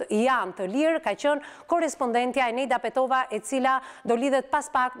autorët janë të lirë ka qenë korespondentja Elida Petova, e cila do lidhet pas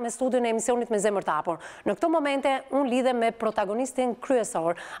pak me studion e emisionit me zemër të hapur. Në këto momente unë lidhem me protagonistin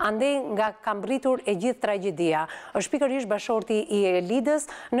kryesor, andej nga ka mbritur e gjithë tragjedia. Është pikërisht bashkëshorti i Elidës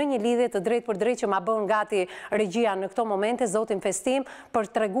në një lidhje të drejt për drejt që ma bën gati regjia në këto momente, zotin Festim,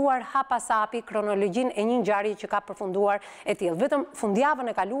 për treguar hapasapi kronologjin e një ngjarje që ka përfunduar e tillë. Vetëm fundjavën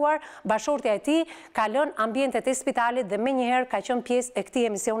e kaluar, bashkëshortja e tij ka lënë ambientet e spitalit dhe menjëherë ka qenë pjesë e këtij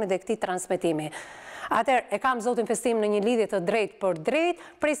emisioni dhe këtij transmetimi. Atëherë e kam zotin Festim në një lidhje të drejt për drejt,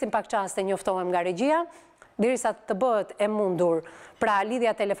 presim pak çaste njoftohem nga regjia, derisa të bëhet e mundur pra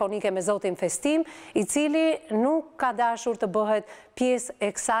lidhja telefonike me zotin Festim, i cili nuk ka dashur të bëhet pjesë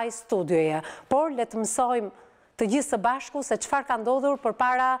e kësaj studioje, por le të mësojmë të gjithë së bashku se çfarë ka ndodhur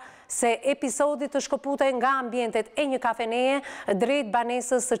përpara se episodi të shkëputej nga ambientet e një kafeneje drejt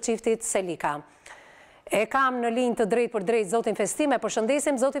banesës së çiftit Selika. E kam në linjë të drejt për drejt zotin Festim, e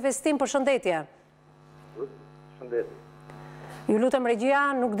përshëndesim zoti Festim, përshëndetje. Përshëndetje. Ju lutem regjia,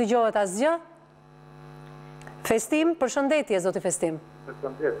 nuk dëgjohet asgjë? Festim, përshëndetje zoti Festim.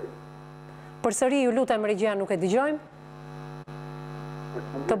 Përshëndetje. Përsëri ju lutem regjia, nuk e dëgjojmë?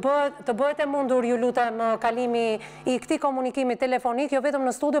 Të bëhet e mundur, ju lutem, kalimi i këtij komunikimi telefonik, jo vetëm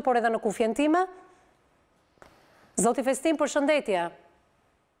në studio, por edhe në kufjen time. Zoti Festim, përshëndetje.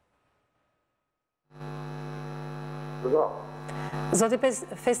 Zoti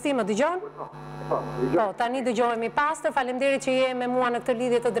Festim, më dëgjon? Po, tani dëgjohemi pastër. Faleminderit që je me mua në këtë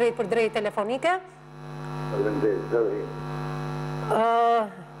lidhje të drejt për drejt telefonike.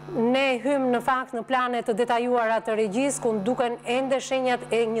 Ne hym në fakt në planet të detajuara të regjisë, ku duken ende shenjat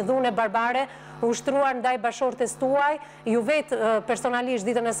e një dhune barbare ushtruar ndaj bashkëshortes tuaj. Ju vetë personalisht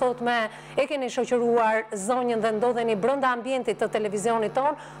ditën e sotme e keni shoqëruar zonjën dhe ndodheni brenda ambientit të televizionit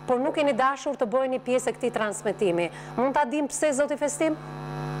ton, por nuk keni dashur të bëheni pjesë e këtij transmetimi. Mund ta dim pse zoti Festim?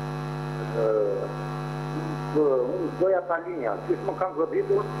 unë doja ta linja, që më kanë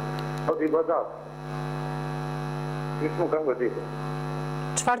goditur, do t'i godat. Që më kanë goditur.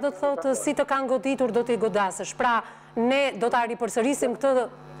 Çfarë do të thotë si të kanë goditur do t'i godasësh? Pra, ne do t'a ripërsërisim këtë...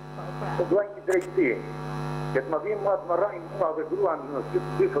 Po duaj një drejtësi, që të më vim ma të më rajnë mua dhe gruan në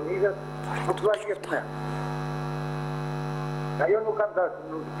dy fëmijët, po duaj jetë me. Ajo nuk kanë dashë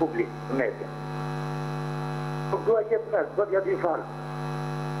në publik, në media. Po duaj jetë me, do t'ja di falë.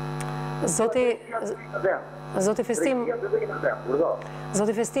 Zoti Festim,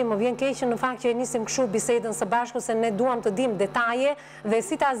 më vjen keq në fakt që e nisim kështu bisedën së bashku se ne duam të dim detaje dhe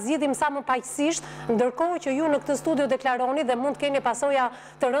si ta zgjidhim sa më paqësisht, ndërkohë që ju në këtë studio deklaroni dhe mund të keni pasoja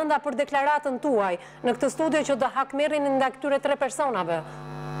të rënda për deklaratën tuaj në këtë studio që do hakmerrin ndaj këtyre 3 personave.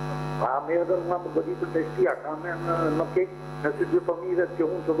 Pa merë dhe më goditur të shtia, kam në keq nëse 2 fëmijëve që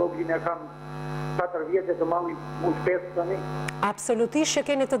unë të voglin e kam 4 vjetë të mali mund 5 tani. Absolutisht që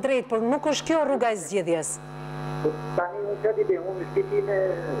keni të drejtë, por nuk është kjo rruga e zgjedhjes. Tani unë që ti be, unë shpitime,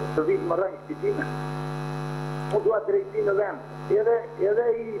 të vitë më rëjnë shpitime. Unë duha drejtësi në vend. Edhe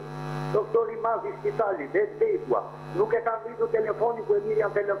i doktori Mazi shpitali, dhe të bejtua, nuk e kam vitu telefoni ku e mirë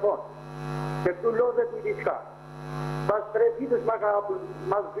janë telefon. Se këtu lodhet një diçka. Pas 3 ditës ma ka hapur,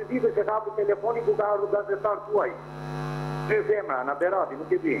 mas 2 ditës e ka hapur telefoni ku ka ardhur gazetar tuaj. Në Zemra, në Berati,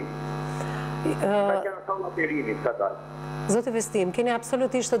 nuk e di. Ka qenë sa në perimit, ka dalë. Zoti Festim, keni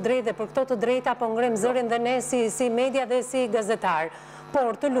absolutisht të drejtë dhe për këto të drejta po ngrem zërin dhe ne si media dhe si gazetar.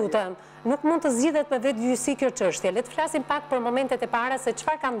 Por, të lutem, nuk mund të zgjidhet me vetëgjyqësi kjo çështje. Le të flasim pak për momentet e para se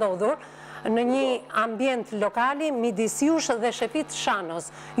çfarë ka ndodhur në një ambient lokali midis jush dhe shefit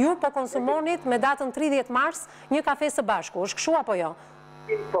Shanos. Ju po konsumonit me datën 30 mars një kafe së bashku. Është kështu apo jo?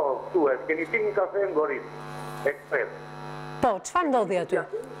 Po, këtu e, keni tim një kafe në Gorit, ekspres. Po, çfarë ndodhi aty?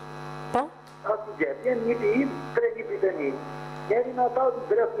 Po? Asë gjithë, jenë një tim, 3 një pite një. Njeri në ata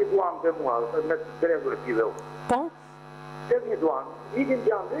dres një duan të mua, me dresur t'i dhe u. Po? Dres një duan, ikin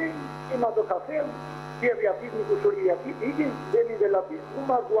t'janë dhe, ima do kafe, tjerë japit, një kushuri japit, ikin, dhe një Velabisht. Unë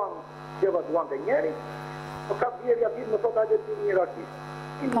marë duan, gjeva duan të njeri, o ka tjerë japit, më thot ajde t'i një rakis.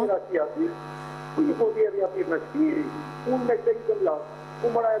 Një rakis aty, ku një po tjerë japit me shpiri, unë me këtë i të vlasë, ku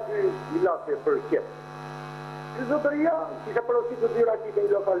mëra e dy vlasë për kjetë. Që zotëria, që se përësit të 2 rakit e i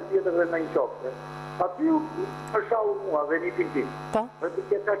lokal tjetër dhe në një qopë. Aty për shau mua dhe një tim. Po? Dhe të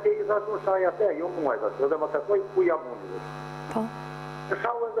kjetë ka kejtë dhe ashtu shaj atë, jo mua e dhe më të koj ku jam unë. Po? Në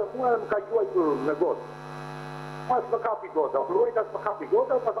shau e dhe mua e më ka gjuaj për në gotë. Mua e s'më kapi gota, o lojta s'më kapi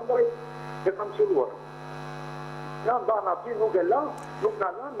gota, pa të ndoj e kam qëlluar. Janë danë aty, nuk e lanë, nuk në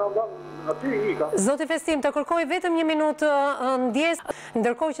lanë, në danë aty i ka. Zoti Festim, të kërkoj vetëm 1 minutë ndjesë,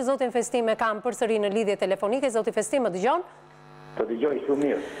 ndërkohë që Zotin Festim e kam përsëri në lidhje telefonike. Zoti Festim, më dëgjon? Të dëgjoj shumë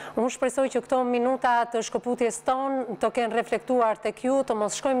mirë. Unë shpresoj që këto minuta të shkëputjes tonë të kenë reflektuar tek ju, të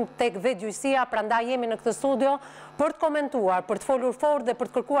mos shkojmë tek vetëgjyqësia, prandaj jemi në këtë studio për të komentuar, për të folur fort dhe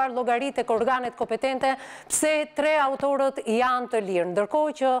për të kërkuar llogari tek organet kompetente pse 3 autorët janë të lirë.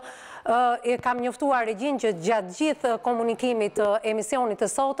 Ndërkohë që e kam njoftuar regjin që gjatë gjithë komunikimit të emisionit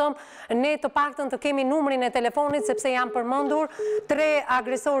të sotëm, ne të paktën të kemi numrin e telefonit sepse janë përmendur 3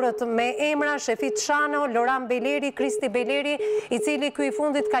 agresorët me emra, shefit Shano, Loran Beleri, Kristi Beleri, i cili ky i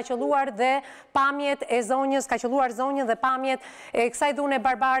fundit ka qelluar dhe pamjet e zonjës, ka qelluar zonjën dhe pamjet e kësaj dhune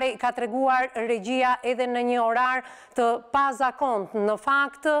barbare i ka treguar regjia edhe në një orar të pazakont. Në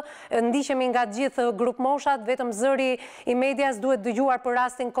fakt, ndiqemi nga gjithë grup moshat, vetëm zëri i medias duhet dëgjuar për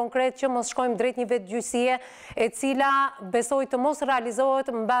rastin konkret që mos shkojmë drejt një vetëgjyqësie e cila besoj të mos realizohet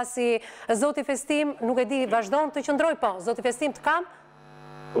mbasi Zoti Festim, nuk e di, vazhdon të qëndroj po. Zoti Festim të kam?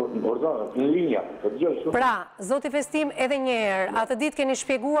 Në linja, të dëgjoj shumë. Pra, Zoti Festim, edhe një herë, atë ditë keni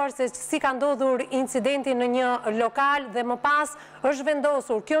shpjeguar se si ka ndodhur incidenti në një lokal dhe më pas është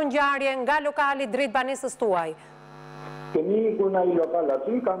vendosur kjo ngjarje nga lokali drejt banesës tuaj. Kemi kur në i lokal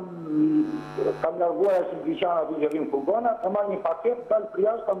aty, kam larguar e si dyqan aty që vinë furgona, të marrë një paket, kalë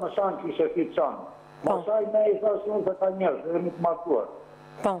prias, ka më shanë që shefit qanë. Më shaj me i thasë unë se ka njerës, dhe mi të martuar.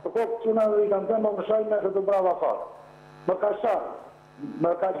 Të kokë që në i kam temë, më shaj me se të brava farë. Më ka shanë.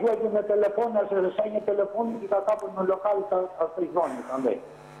 Më ka gjuajtë me telefon, nëse rëshaj një telefon, i ka kapër në lokal të asë i zonjë, të ndaj.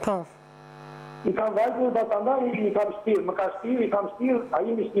 I kam vajtë dhe të ndaj, i kam shtirë, më ka shtirë, i kam shtirë, a i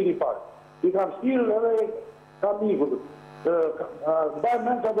mi shtirë i parë. I kam shtirë edhe kam ikur. Zdaj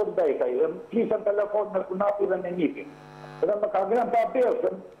mend që do të bejka, plisën telefon me kunapi dhe me nipin. Edhe më ka grem pa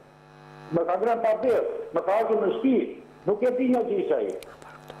besën, më ka ardhur në shtirë, nuk e di një gjisha i.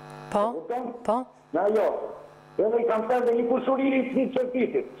 Po? Na jo. Edhe i kam thënë dhe një kushuririt një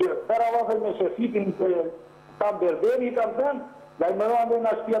qërtitit, që për avafër me shefitin të tam berberi, i kam thënë, da i mëroan dhe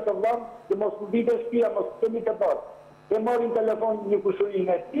nga shpia të vlamë, që mos të dite shpia, mos të mi të bërë. E morin telefon një kushurin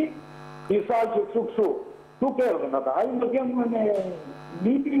e ti, i sa që kësu, nuk erdhën ata. Ai më vjen me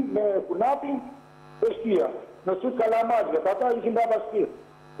nipin, me kunatin, të shtia, në sytë kalamajve, ata ishin nga bashkisë.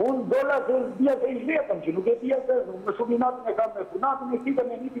 Unë dola të dhja të ishvetëm, që nuk e dhja të më shuminatin e kam me kunatin e këtite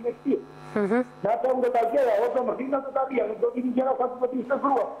me nipin e këtite. Në ata unë dhe ta gjera, ose më rrina të ta dhja, nuk do t'ini gjera sa të pëtis të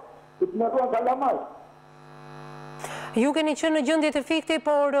grua, të të me ruan kalamaj. Ju keni qenë në gjendje të fikti,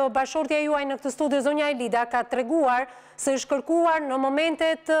 por bashkëshortja juaj në këtë studio, zonja Elida, ka treguar se është kërkuar në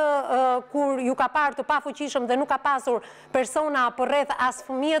momentet kur ju ka parë të pafuqishëm dhe nuk ka pasur persona për rreth as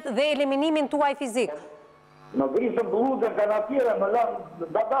fëmijët dhe eliminimin tuaj fizik. Në grisën bluzën ka në tjere, më lanë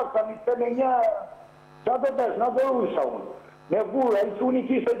dadak, ka një të me një, qa të desh, në dërusha unë. Me gurë, e që unë i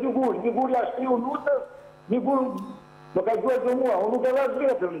qishtë dy gurë, një gurë jashtë tri unutës, një gurë më ka gjuet dhe mua, unë nuk e vash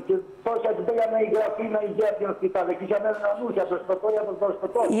vetëm, që thosha që bëja me i grafi, me i gjerti në spital, e kisha me në anusja të shpëtoja për të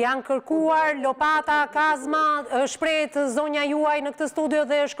shpëtoja. Janë kërkuar lopata, kazma, shpret zonja juaj në këtë studio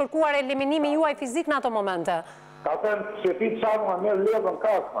dhe është kërkuar eliminimi juaj fizik në ato momente? Ka them, shefit qanë ma merë levën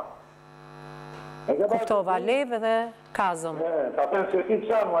kazma. Kuptova, levë dhe kazëm. Ka them, shefit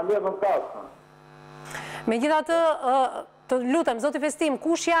qanë ma levën kazma. Megjithatë, të lutem, zoti Festim,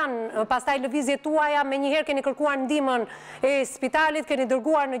 kush janë pastaj lëvizjet tuaja, me njëherë keni kërkuar ndihmën e spitalit, keni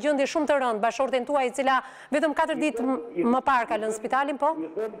dërguar në gjendje shumë të rëndë bashkëshorten tuaj, e cila vetëm 4 ditë më parë ka lënë spitalin, po?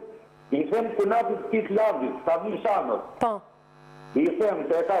 I them kunatit kit lavit, ta mi shanët. Po. I them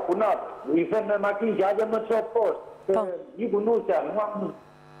se e ka kunat, i them me makinë që adje më qopë poshtë, një bunusja,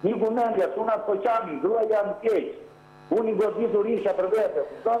 një bunendja, sunat po qami, grua janë keqë, unë i goditur isha për vete,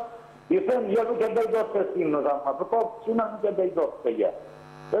 i them, jo nuk e bejdot Festim në zama, përko quna nuk e bejdot të je.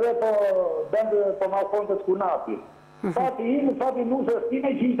 Edhe po bëndë po malkontës kunati. Fati nusës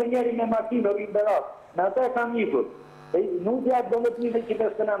time që ishte njeri me makinë, rinë berat, me ata e kam njëtur. Nusë jatë do në të njëve që me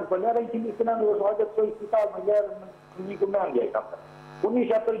skenanë, po lere i që me skenanë, është hajtë të sojë spital, me lere në një këmendje e kam të. Unë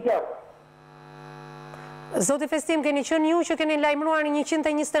isha përgjatë. Zoti Festim, keni qenë ju që keni lajmëruar në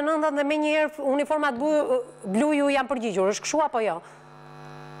 129 dhe me njëherë uniformat blu ju janë përgjigjur, është kështu apo jo?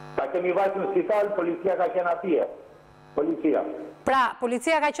 Ta kemi vajtë në spital, policia ka qenë atje. Policia. Pra,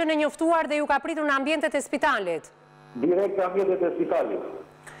 policia ka qenë e njoftuar dhe ju ka pritur në ambientet e spitalit? Direkt në ambientet e spitalit.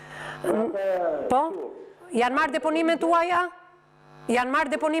 Po? Janë marrë deponimet tuaja? Janë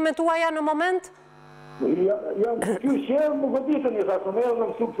marrë deponimet tuaja në moment? Janë kjo shërë më goditën i thasë, me edhe në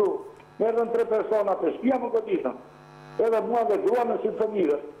mësukë, me edhe në 3 persona për shpia më goditën. Edhe mua dhe grua në sytë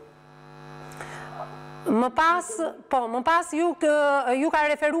fëmire. Më pas ju ka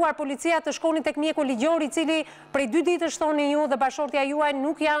referuar policia të shkoni tek mjeku ligjor, i cili prej 2 ditësh thoni ju dhe bashkëshortja juaj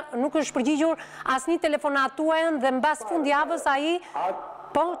nuk është përgjigjur asnjë telefonat tuaj dhe mbas fundjavës ai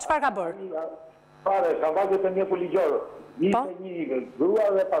çfarë ka bërë? Pare, ka vajtë të mjeku ligjor. Ishte një grua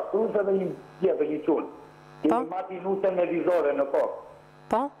dhe pastruse dhe një tjetër, një qunë. Kemi mati nuse me vizore në kokë.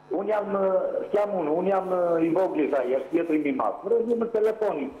 Unë jam i vogli sa jeshtë tjetër i mi matë. Mërë një më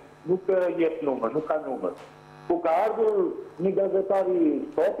telefoni. Nuk jetë numër, nuk ka numër. Ku ka ardhur një gazetari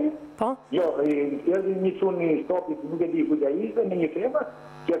Stopit, erdhi një qunë një Stopit, nuk e di ku gja ishte, me një femër,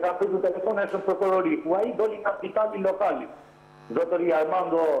 që ka përdu telefon e shumë prokurori, ku a i doli nga spitali lokali. Zotëri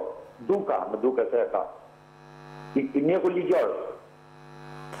Armando Duka, më duke se e ka. I mjeku ligjor.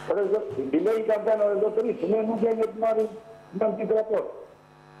 Bile i kam të në zotëri, që ne nuk jemi të marim në në raport.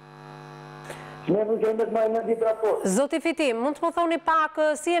 Zoti Fitim, mund të më thoni pak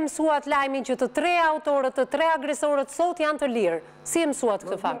si e mësuat lajmin që të 3 autorët, të 3 agresorët sot janë të lirë? Si e mësuat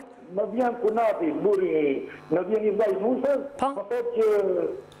këtë fakt? Më vjen kunati, Burri, më vjen i vlaj nusës, më thot që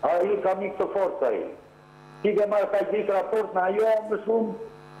a i ka mikë të forca i. Ti ke marrë ka gjithë raport në ajo më shumë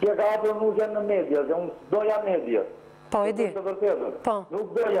që ka apër nusën në media, se unë doja media. Po, e di. Nuk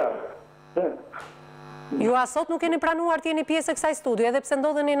doja. Ju asot nuk keni pranuar të jeni pjesë e kësaj studio, edhe pse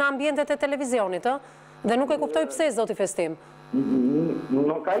ndodheni në ambientet e televizionit, dhe nuk e kuptoj pse, zoti Festim.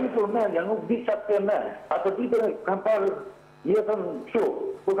 Nuk ka i përmendja, nuk di qatë të me. Atë ditën kam parë jetën që,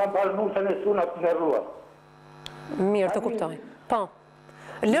 ku kam parë nusën e sunat të herruar. Mirë, të kuptoj. Po.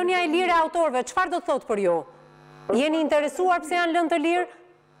 Lënja e lirë e autorve, qëfar do të thotë për ju? Jeni interesuar pse janë lënë të lirë?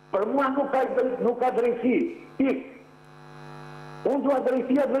 Për mua nuk ka drejtësi. Pik. Unë dua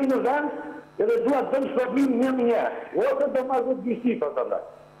drejtësia dhe i në vend, edhe duat të shpërbim një, ose të mazët gjisi për të ndaj.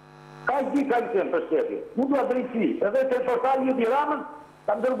 Ka i di ka i qenë për shteti. Mu duat drejtësi, edhe të portali një tiramën,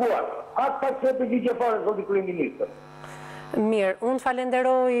 ka më dërguar. Atë ka që të gjithë fare, zoti kryeministër. Mirë, unë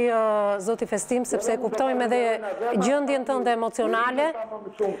falenderoj zoti Festim, sepse kuptojmë edhe gjendjen tënde emocionale.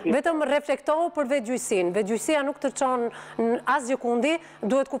 Vetëm reflektohu për vetëgjyqësinë. Vetëgjyqësia nuk të qonë asgjë kundi,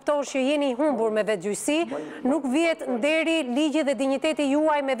 duhet kuptosh që jeni i humbur me vetëgjyqësi, nuk vjet nderi ligji dhe dinjiteti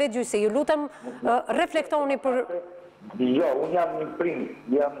juaj me vetëgjyqësi. Ju lutem reflektoni për... Jo, unë jam një prill,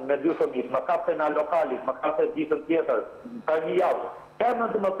 jam me 2 fëmijë, më kapte në lokalit, më kapte ditën tjetër, ka një javë.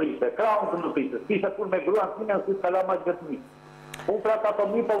 Kemën të më priste, krahun të më priste, s'kishe punë me gruan, s'kishe si kalama vetëmi. Unë pra ka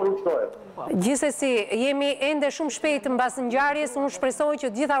fëmijë po vrujtohet. Gjithsesi, jemi ende shumë shpejt mbas ngjarjes, unë shpresoj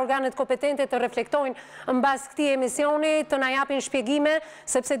që gjitha organet kompetente të reflektojnë mbas këtij emisioni, të na japin shpjegime,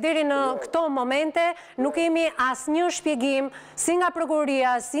 sepse deri në këto momente nuk kemi asnjë shpjegim si nga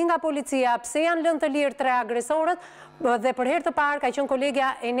prokuroria, si nga policia, pse janë lënë të lirë 3 agresorët. Dhe për herë të parë ka qenë kolegja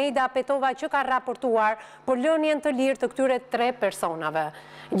Elida Petova që ka raportuar për lënien të lirë të këtyre 3 personave.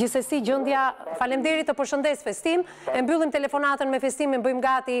 Gjithsesi, gjendja, faleminderit, të përshëndes Festim, e mbyllim telefonatën me Festimin, bëjmë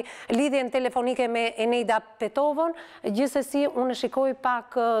gati lidhjen telefonike me Elida Petovën. Gjithsesi, unë shikoj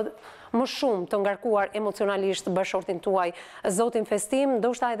pak më shumë të ngarkuar emocionalisht bashkëshortin tuaj, zotin Festim,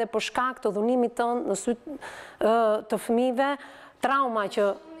 ndoshta edhe për shkak të dhunimit tënd në sy të fëmijëve, trauma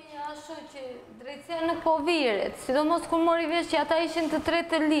që drejtësia nuk po viret, sidomos kur mori vesh që ata ishin të 3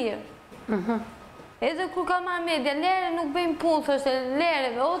 të lirë. Edhe kur ka marrë media, lere nuk bëjmë punë, thoshte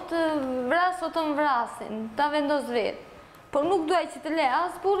lereve, o të vras o të vrasin, ta vendos vetë. Por nuk duaj që të le,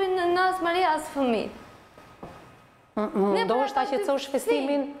 as burrin në as Maria, as fëmijë. Ndoshta që thosh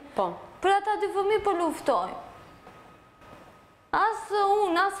Festimin, po. Për ata 2 fëmijë po luftojmë. As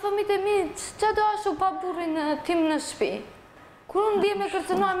unë, as fëmijët e mi, që do ashu pa burrin tim në shtëpi? Kur unë ndje me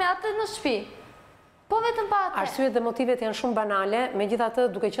kërcënuar me atë në shtëpi, po vetëm pa atë. Arsyet dhe motivet janë shumë banale, megjithatë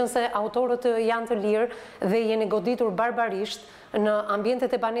duke qenë se autorët janë të lirë dhe jeni goditur barbarisht në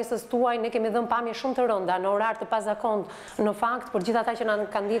ambientet e banesës tuaj, ne kemi dhënë pamje shumë të rënda në orar të pazakont. Në fakt, për gjithë ata që na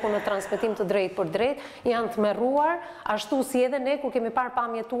kanë ndjekur në transmetim të drejtë për drejtë, janë tmerruar, ashtu si edhe ne kur kemi parë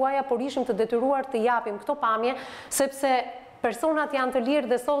pamjet tuaja, por ishim të detyruar të japim këto pamje, sepse personat janë të lirë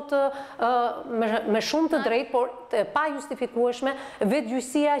dhe sot me shumë të drejtë, por pa justifikueshme,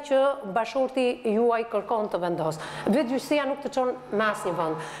 vetëgjyqësia që bashkëshorti juaj kërkon të vendos. Vetëgjyqësia nuk të çon në asnjë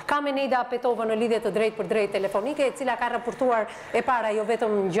vend. Kam Elida Petovën në lidhje të drejtë për drejtë telefonike, e cila ka raportuar e para jo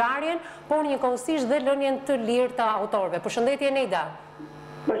vetëm ngjarjen, por njëkohësisht dhe lënien të lirë të autorëve. Përshëndetje Elida.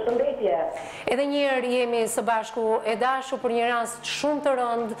 Përshëndetje. Edhe njëherë jemi së bashku e dashur për një rast shumë të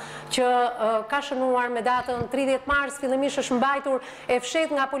rënd që ka shënuar me datën 30 mars, fillimisht është mbajtur e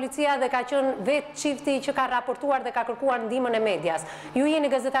fshet nga policia dhe ka qenë vetë çifti që ka raportuar dhe ka kërkuar ndihmën e medias. Ju jeni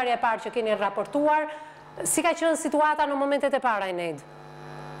gazetarja e parë që keni raportuar. Si ka qenë situata në momentet e para, Elida?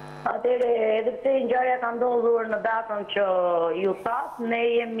 Atëre, edhe pse ngjarja ka ndodhur në datën që ju thash, ne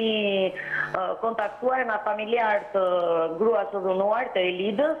jemi kontaktuar nga familjarët të gruas së dhunuar të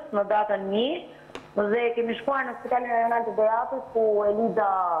Elidës në datën 1 dhe kemi shkuar në Spitalin Rajonal të Beratës ku Elida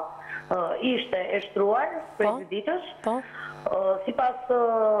ishte e shtruar prej 2 ditësh. Sipas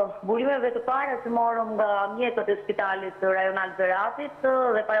burimeve të para që morëm nga mjekët e Spitalit Rajonal të Beratit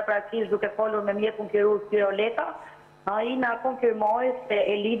dhe paraprakisht duke folur me mjekun kirurg Piroleta, ai na konfirmoi se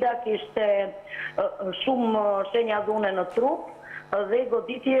Elida kishte shumë shenja dhune në trup dhe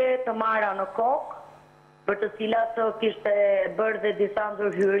goditje të marra në kokë, për të cilat kishte bërë dhe disa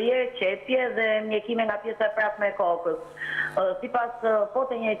ndërhyrje, qepje dhe mjekime nga pjesa e prapme e kokës. Sipas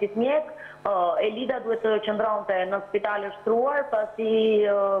fotë e njëjtit mjek, Elida duhet të qëndronte në spital e shtruar pasi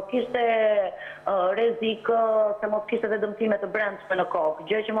kishte rrezik se mos kishte dhe dëmtime të brendshme në kokë,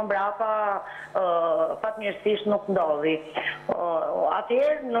 gjë që më mbrapa fatmirësisht nuk ndodhi.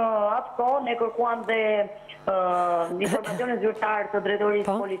 Atëherë në atë kohë ne kërkuam dhe informacionin zyrtar të drejtorisë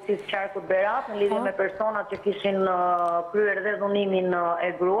policisë qarkut Berat në lidhje me personat që kishin kryer dhe dhunimin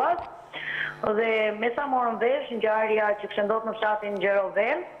e gruas. Dhe me sa morëm vesh, ngjarja që kishte ndodhur në fshatin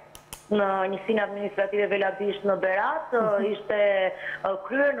Gjerovel, në Njësisë Administrative Velabisht në Berat, ishte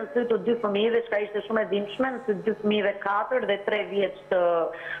kryer në sy të 2 fëmijëve, që ishte shumë e dhimbshme, në sy të 2 fëmijëve 4 dhe 3 vjeç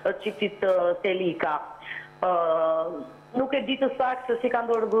të çiftit Selika. Nuk e di të saktë se si ka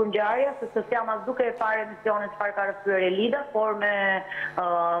ndodhur ngjarja, sepse jam as duke e parë emisionin çfarë ka rrethyer Elida, por me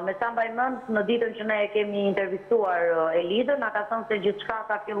sa mbaj mend në ditën që ne e kemi intervistuar Elidën, na ka thënë se gjithçka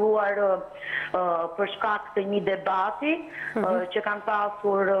ka filluar për shkak të një debati që kanë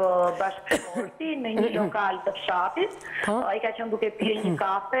pasur bashkëshorti në një lokal të fshatit. Ai ka qenë duke pirë një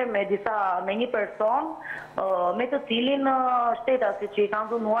kafe me një person me të cilin shtetasit që i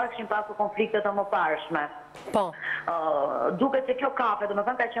kanë dhunuar kishin pasur konflikte të mëparshme. Duket se kjo kafe,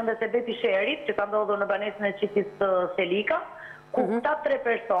 domethënë ka qenë dhe sebepi sherit që ka ndodhur në banesën e çiftit Selika, ku këta 3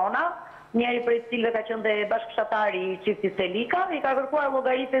 persona, njëri prej cilëve ka qenë dhe bashkëshortari i çiftit Selika, i ka kërkuar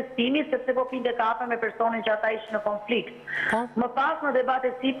llogari festimi sepse po pinte kafe me personin që ata ishin në konflikt. Më pas në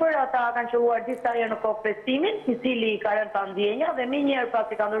debate sipër ata kanë qelluar disa herë në kokë festimin, i cili ka rënë pa ndjenja dhe më njëherë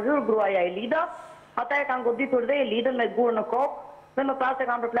pasi ka ndërhyrë gruaja Elida, ata e kanë goditur dhe Elidën me gur në kokë dhe më pas e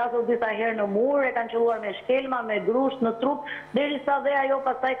kanë përplasur disa herë në mur, e kanë qelluar me shkelma, me grusht në trup, derisa dhe ajo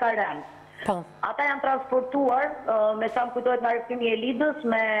pastaj ka rënë. Ata janë transportuar, me sa më kujtohet nga rrethimi i Elidës,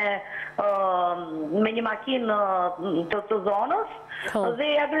 me një makinë të zonës, dhe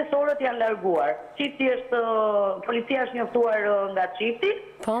agresorët janë larguar. Policia është njoftuar nga çifti,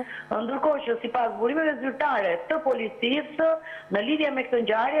 ndërkohë që sipas burimeve zyrtare të policisë, në lidhje me këtë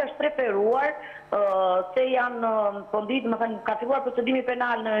ngjarje është preferuar se janë ka filluar procedimi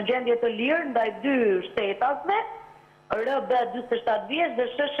penal në gjendje të lirë ndaj 2 shtetasve, RB 47 vjeç dhe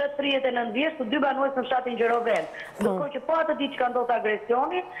SH 39 vjeç, të 2 banues në fshatin Gjerovend. Ndërkohë që po atë ditë që ka ndodhur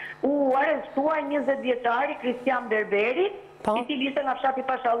agresioni, u arrestuar 20 vjeçari Kristian Berberi, i cili ishte nga fshati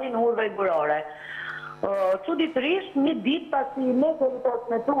Pashalli në Hurvej Burore. Çuditërisht, një ditë pasi ne kemi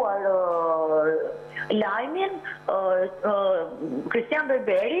transmetuar lajmin, Kristian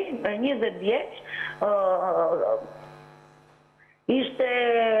Berberi, 20 vjeç, ishte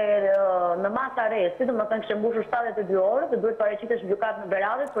në mas aresti, dhe më thënë kështë mbushur 72 orë, dhe duhet paraqitesh në gjykatë në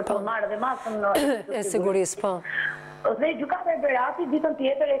Beratës për të marrë dhe masën në e sigurisë, po. Dhe gjykata e Beratit ditën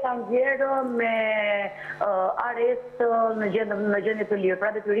tjetër e kanë nxjerrë me arest në gjendje të lirë, pra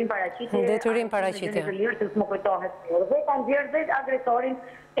detyrim paraqitje. Detyrim paraqitje. Në gjendje të lirë, që s'më kujtohet. Dhe kanë nxjerrë dhe agresorin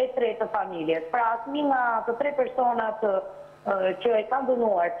e tretë të familjes. Pra asnjë nga të 3 personat që e kanë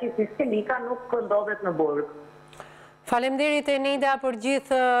dënuar çifti Selika nuk ndodhet në burg. Faleminderit Elida për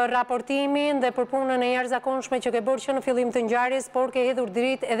gjithë raportimin dhe për punën e jashtëzakonshme që ke bërë që në fillim të ngjarjes, por ke hedhur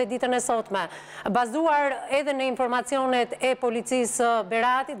dritë edhe ditën e sotme. Bazuar edhe në informacionet e policisë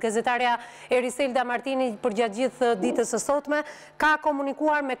Beratit, gazetarja Elida Martini përgjatë gjithë ditës së sotme ka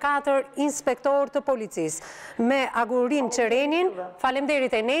komunikuar me 4 inspektor të policisë, me Agurin Çerenin,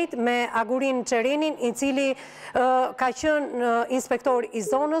 faleminderit Enet, me Agurin Çerenin, i cili ka qenë inspektor i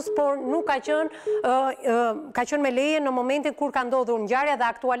zonës, por nuk ka qenë me leje në momentin kur ka ndodhur ngjarja dhe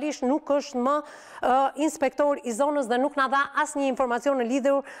aktualisht nuk është më inspektor i zonës dhe nuk na dha asnjë informacion në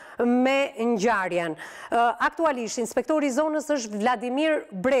lidhur me ngjarjen. Aktualisht inspektori i zonës është Vladimir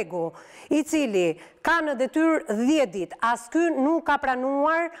Bregu, i cili ka në detyrë 10 ditë. As ky nuk ka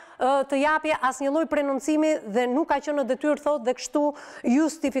pranuar të japje asnjë lloj prenoncimi dhe nuk ka qenë në detyrë thotë dhe kështu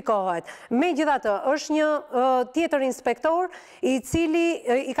justifikohet. Megjithatë, është një tjetër inspektor i cili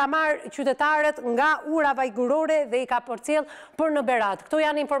i ka marrë qytetarët nga ura vajgurore dhe i ka përcjell për në Berat. Këto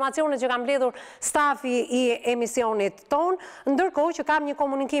janë informacionet që ka mbledhur stafi i emisionit ton, ndërkohë që kam një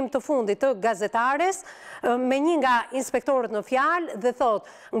komunikim të fundit të gazetares me një nga inspektorët në fjalë dhe thotë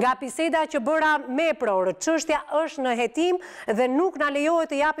nga biseda që bëra me prorë, çështja është në hetim dhe nuk na lejohet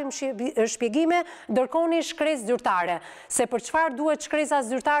të japim shpjegime, dërkoni shkresë zyrtare. Se për çfarë duhet shkresa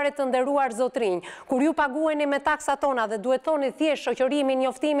zyrtare të nderuar zotrinj? Kur ju paguheni me taksat tona dhe duhet thoni thjesht shoqërimin,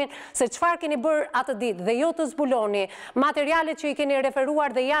 njoftimin se çfarë keni bërë atë ditë dhe jo të zbuloni materialet që i keni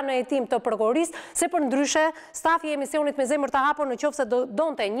referuar dhe janë në hetim të prokurorisë, se për ndryshe stafi i emisionit me zemër të hapur në qoftë se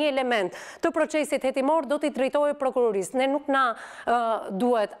donte një element të procesit hetimor do t'i drejtojë prokurorisë. Ne nuk na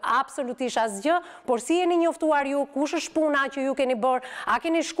duhet absolutisht asgjë, por si jeni njoftuar ju, kush është puna që ju keni bërë, a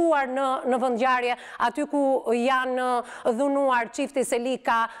keni shkuar në vendngjarje aty ku janë dhunuar çifti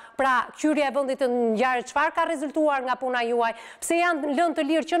Selika, pra qyrja e vendit të ngjarjes, çfarë ka rezultuar nga puna juaj, pse janë lënë të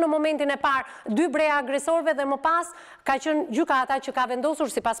lirë që në momentin e parë 2 breja agresorëve dhe më pas ka qenë gjykata që ka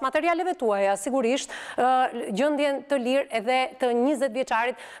vendosur sipas materialeve tuaja sigurisht gjendjen të lirë edhe të 20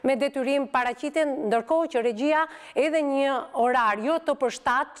 vjeçarit me detyrim paraqitje, ndërkohë që regjia edhe një orar jo të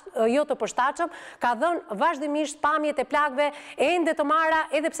përshtatshëm ka dhënë vazhdimisht pamjet e plagëve ende të marra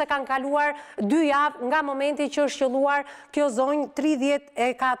edhe pse kanë kaluar 2 javë nga momenti që është qelluar kjo zonjë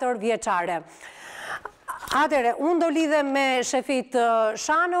 34 vjeçare. Atëre, unë do lidhem me shefit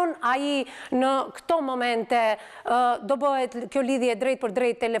Shanon, ai në këto momente do bëhet kjo lidhje drejt për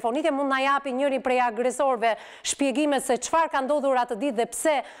drejt telefonike, mund na japi njëri prej agresorëve shpjegime se çfarë ka ndodhur atë ditë dhe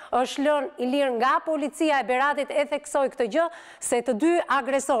pse është lënë i lirë nga policia e Beratit, e theksoj këtë gjë, se të 2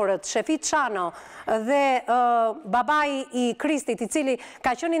 agresorët, shefit Shano dhe babai i Kristit, i cili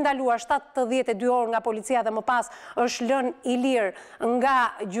ka qenë ndaluar 72 orë nga policia dhe më pas është lënë i lirë nga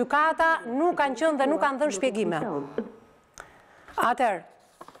gjykata, nuk kanë qenë dhe nuk kanë dhënë shpjegime. Atëherë,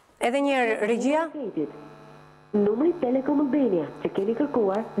 edhe njëherë regjia? Numri Telekom Albania që keni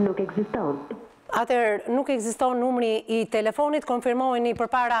kërkuar nuk ekziston. Atër nuk ekziston numri i telefonit, konfirmojni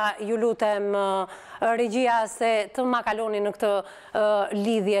përpara ju lutem regjia se të ma kaloni në këtë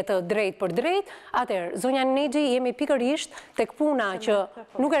lidhje të drejt për drejt. Atër, zonja Negji, jemi pikërisht tek puna që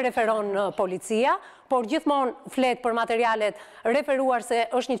nuk e referon policia, por gjithmonë flet për materialet referuar se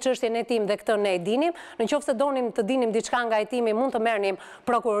është një çështje në hetim dhe këtë ne e dinim. Në qoftë se donim të dinim diçka nga hetimi, mund të merrnim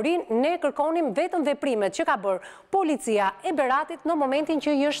prokurorin, ne kërkonim vetëm veprimet që ka bërë policia e Beratit në momentin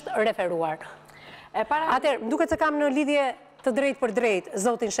që i është referuar. Atëherë, duket se kam në lidhje të drejt për drejt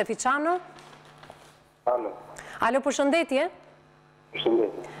zotin Shefiçano. Alo. Alo, përshëndetje.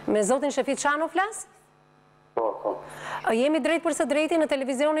 Përshëndetje. Me zotin Shefiçano flas? Po. Jemi drejt për së drejti në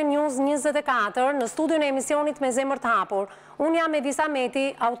televizionin News 24, në studion e emisionit me zemër të hapur. Unë jam Evis Ahmeti,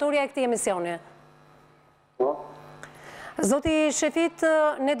 autoria e këtij emisioni. Po. Zoti Shefit,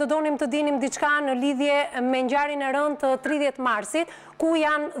 ne do donim të dinim diçka në lidhje me ngjarjen e rënd të 30 marsit, ku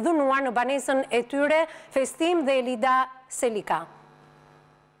janë dhunuar në banesën e tyre Festim dhe Elida Selika.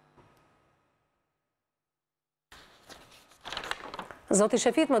 Zoti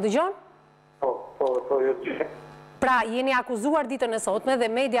Shefit, më dëgjon? Po, jo të Pra, jeni akuzuar ditën e sotme dhe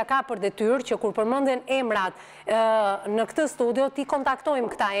media ka për detyrë që kur përmenden emrat në këtë studio, ti kontaktojmë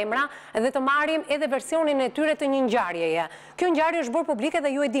këta emra dhe të marrim edhe versionin e tyre të një ngjarjeje. Kjo ngjarje është bërë publike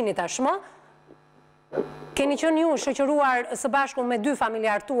dhe ju e dini tashmë. Keni qenë ju shoqëruar së bashku me 2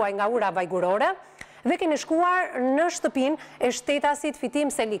 familjarë tuaj nga ura vajgurore dhe keni shkuar në shtëpinë e shtetasit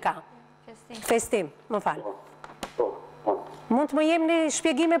Festim Selika. Festim, më fal. Mund të më jepni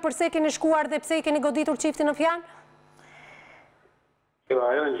shpjegime përse keni shkuar dhe pse i keni goditur çiftin në fjalë?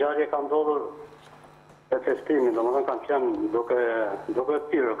 Ajo ngjarje ka ndodhur e festimit, domethënë kanë qenë duke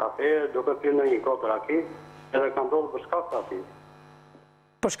pirë kafe, duke pirë në një kotër aki, edhe ka ndodhur për shkak të atij.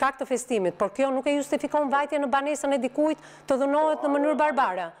 Për shkak të festimit, por kjo nuk e justifikon vajtje në banesën e dikujt të dhunohet në mënyrë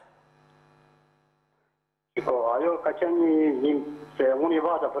barbare. Po, ajo ka qenë një se unë i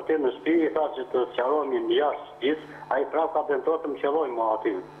vata për të në shtëpi, i tha që të sqarohemi në jashtë shtëpisë, ai prapë ka tentuar të më qellojë mua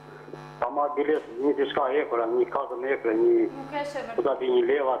aty. Ka marrë bilet një diçka ekra, një kazën ekra, një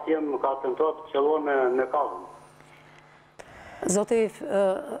leva atje, më ka tentuar të qellojë me kazën. Zoti,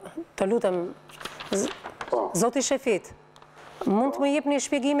 të lutem, Zoti Shefit, mund të më jepni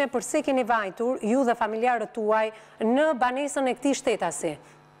shpjegime përse keni vajtur ju dhe familjarët tuaj në banesën e këtij shtetasi?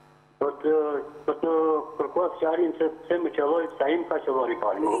 Për të kërkuar sqarim se pse më qelloi, sa im ka qellori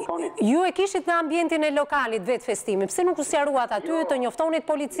pari, më kuptoni? Ju e kishit në ambientin e lokalit vetë festimit, pse nuk u sqaruat aty të njoftonit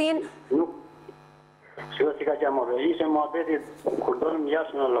policinë? Nuk. Shikoj si ka qenë, ishte muhabeti kur dolëm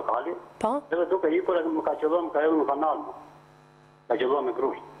jashtë në lokali. Po. Edhe duke ikur më ka qellur, më ka hedhur në kanal. Ka qellur me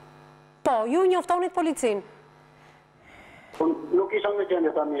grusht. Po, ju njoftonit policinë? Nuk isha në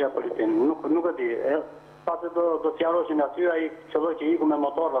gjendje ta mirë policinë, nuk e di. Pasi do sqaroshin aty, ai qelloi që iku me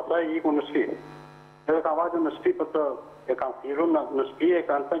motor, pastaj iku në shtëpi. Edhe ka vajtur në shtëpi për të e kanë thirrur në shtëpi, e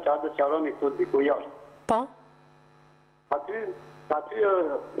kanë thënë që atë do sqaroni këtu diku jashtë. Po. Aty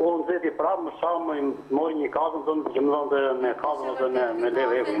u nxeti prapë, më shau më mori një kazën, thonë që më dhonte me kazën ose me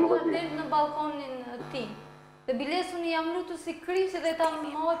levë eku, nuk e di. Në balkonin tim. Dhe bilesun jam lutur si krisi dhe ta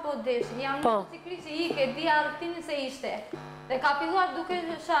moj po deshin. Jam lutur si krisi ike, di arrëtini se ishte. Dhe ka filluar duke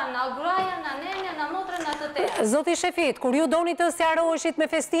shanë, na gruaja, na nenja, na motra, na të tërë. Zoti Shefit, kur ju doni të sqaroheshit me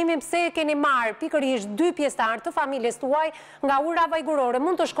festimin, pse keni marrë pikërisht 2 pjesëtarë të familjes tuaj nga ura vajgurore,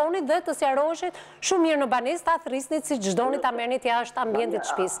 mund të shkonit dhe të sqaroheshit shumë mirë në banesë, ta thrisnit si ç'doni ta merrnit jashtë ambientit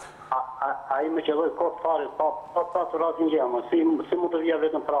shtëpisë. Ai më qelloi kot fare, pa rastin gjë, si mund të vija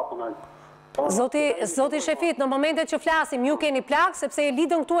vetëm prapë. Zoti Shefit, në momentet që flasim, ju keni plagë, sepse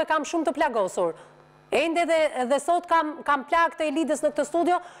Elidën këtu e kam shumë të plagosur. Ende dhe sot kam plagë të Elidës në këtë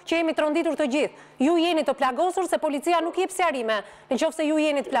studio që jemi të ronditur të gjithë. Ju jeni të plagosur se policia nuk jep sqarime, nëse ju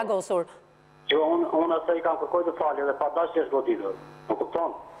jeni të plagosur. Jo, unë asaj kam kërkoj të falje dhe pa dashje është goditur. Më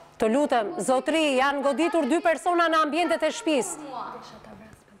kupton? Të lutem, zotri, janë goditur 2 persona në ambientet e shtëpisë.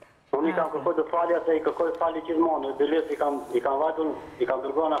 Unë i kam kërkoj të falje se i kërkoj falje gjithmonë. Biles i kam vajtur, i kam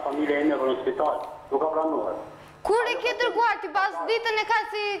dërguar nga familja ime për në spital. Nuk ka pranuar. Kur e ke dërguar ti pas ditën e ka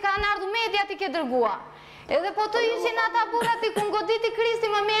si kanë ardhur media ti ke dërguar. Edhe po të ishin ata burra ti ku goditi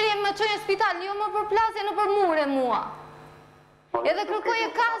Kristi më merje më çojë në spital, jo më për plasje në për mure mua. Edhe kërkoje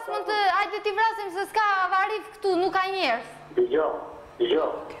kasmën të hajde ti vrasim se s'ka avarif këtu, nuk ka njerëz.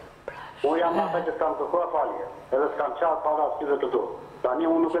 Dgjoj. Unë jam ata që s'kam kërkuar falje, edhe s'kam qarë para asyve të tu. Tani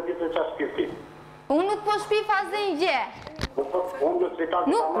unë nuk e di se çfarë shpirti. Unë nuk po shpif asnjë gjë. Unë në spital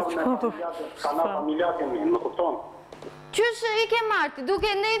kanë familjatë mi, më kupton? Qysh i ke marti,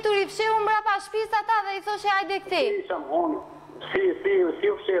 duke nejtur i fshehur mbrapa shtëpisë ata dhe i thoshe hajde kthej. Si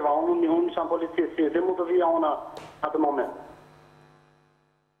u fsheva, unë isha në policisë, si dhe mu të vija unë atë moment.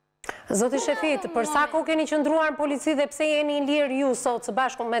 Zoti Shefit, për sa kohë keni qëndruar në polici dhe pse jeni i lirë ju sot së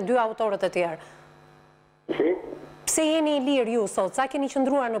bashku me 2 autorët e tjerë? Pse jeni i lirë ju sot? Sa keni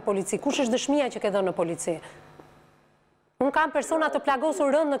qëndruar në polici? Kush është dëshmia që ke dhënë në polici? Unë kam persona të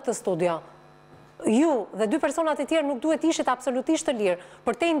plagosur rënd në këtë studio. Ju dhe 2 personat e tjerë nuk duhet ishit absolutisht të lirë.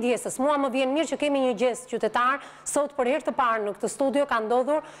 Për te ndjesës, mua më vjen mirë që kemi një gjestë qytetar, sot për herë të parë në këtë studio ka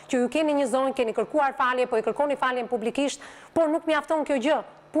ndodhur që ju keni një zonjë, keni kërkuar falje, po i kërkoni faljen publikisht, por nuk mjafton kjo gjë.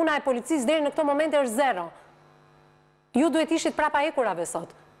 Puna e policisë deri në këto momente është 0. Ju duhet ishit prapa ekurave sot.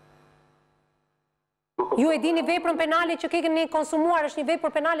 Ju e dini veprën penale që keni konsumuar është një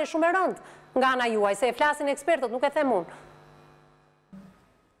vepër penale shumë e rëndë nga ana juaj, se e flasin ekspertët, nuk e them unë.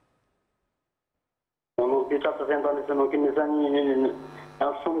 Nuk di qatë të them tani se nuk keni zënë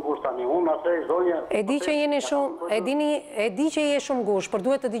janë shumë ngushtë tani. Unë asaj zonja... E di që jeni shumë, e di që je shumë ngushtë, por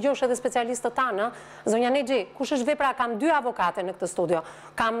duhet të dëgjosh edhe specialistët tanë, zonja Nexhi, kush është vepra, kam 2 avokate në këtë studio.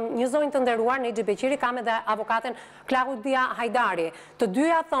 Kam një zonjë të nderuar, Nexhi Beqiri, kam edhe avokaten Klaudia Hajdari. Të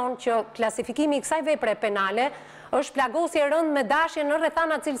dyja thonë që klasifikimi i kësaj vepre penale është plagosje rënd me dashje në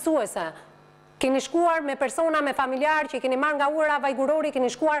rrethana cilësuese. Keni shkuar me persona, me familjarë që keni marrë nga ura vajgurori,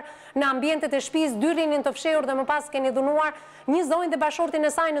 keni shkuar në ambientet e shtëpisë, 2 rinin të fshehur dhe më pas keni dhunuar një zonjë dhe bashortin e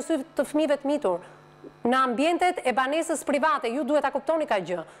saj në sy të fëmijëve të mitur. Në ambientet e banesës private, ju duhet ta kuptoni ka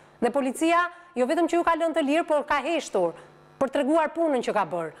gjë. Dhe policia, jo vetëm që ju ka lënë të lirë, por ka heshtur për treguar punën që ka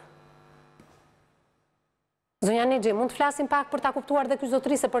bërë. Zonja Nexhi, mund të flasim pak për ta kuptuar dhe ky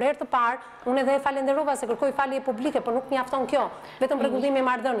zotëri se për herë të parë, unë edhe e falenderova se kërkoi falje publike, por nuk mjafton kjo, vetëm rregullimi i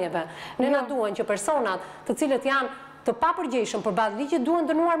marrëdhënieve. Ne na duhen që personat të cilët janë të papërgjegjshëm përballë ligjit duhen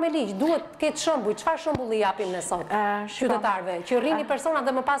dënuar me ligj, duhet të ketë shembull. Çfarë shembulli japim ne sot qytetarëve? Që rrini persona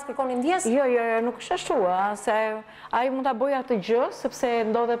dhe më pas kërkonin ndjesë? Jo, nuk është ashtu, se ai mund ta bëjë atë gjë sepse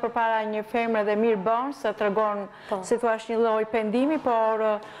ndodhet përpara një femre dhe mirë bën se tregon si thua një lloj pendimi, por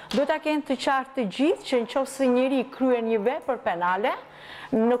duhet ta kenë të qartë të gjithë që nëse njëri kryen një vepër penale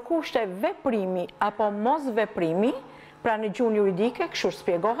në kushte veprimi apo mos veprimi, pra në gjuhën juridike, kështu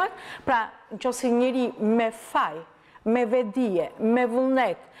shpjegohet, pra nëse njëri me faj, me vedije, me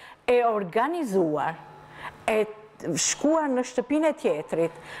vullnet, e organizuar, e shkuar në shtëpinë e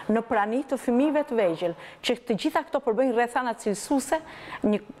tjetrit, në prani të fëmijëve të vegjël, që të gjitha këto përbëjnë rrethana cilësuese,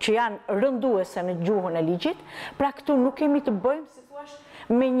 që janë rënduese në gjuhën e ligjit, pra këtu nuk kemi të bëjmë, si thuash,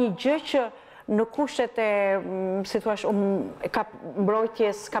 me një gjë që në kushtet e, si thuash,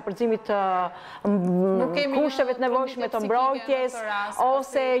 mbrojtjes, kapërcimit të kushteve të nevojshme të mbrojtjes,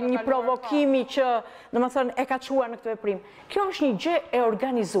 ose një provokimi që, domethënë, e ka çuar në këtë veprim. Kjo është një gjë e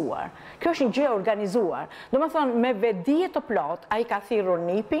organizuar. Domethënë, me vedije të plot, ai ka thirrur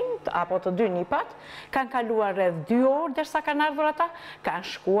nipin, apo të 2 nipat, kanë kaluar rreth 2 orë derisa kanë ardhur ata, kanë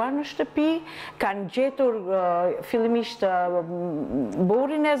shkuar në shtëpi, kanë gjetur fillimisht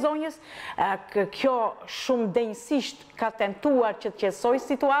burrin e zonjës. Kjo shumë denjësisht ka tentuar që të qetësoj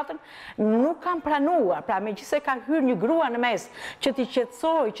situatën, nuk kanë pranuar, pra megjithëse ka hyrë një grua në mes që t'i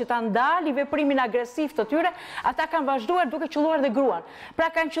qetësoj, që ta ndali veprimin agresiv të tyre, ata kanë vazhduar duke qelluar dhe gruan. Pra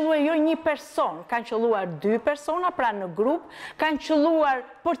kanë qelluar jo një person, kanë qelluar 2 persona, pra në grup, kanë qelluar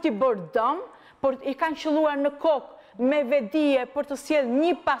për t'i bërë dëm, i kanë qelluar në kokë me vedije për të sjellë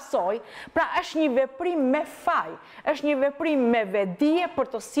një pasojë, pra është një veprim me faj, është një veprim me vedije për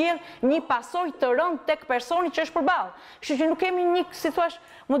të sjellë një pasojë të rëndë tek personi që është përballë. Kështu që nuk kemi një, si thua,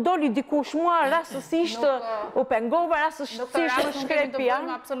 më doli dikush mua rastësisht u pengova, rastësisht më shkret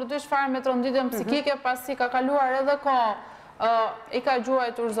pian. Absolutisht fare me tronditjen psikike, pasi ka kaluar edhe kohë, i ka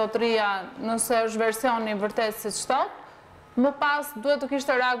gjuajtur zotëria nëse është versioni vërtet siç thotë. Më pas duhet të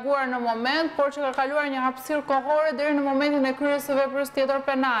kishte reaguar në moment, por që ka kaluar një hapësirë kohore deri në momentin e kryerjes së veprës tjetër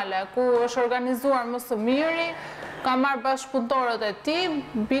penale, ku është organizuar më së miri, ka marrë bashkëpunëtorët e tij,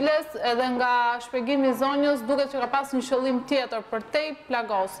 biles edhe nga shpjegimi i zonjës duket që ka pas një qëllim tjetër përtej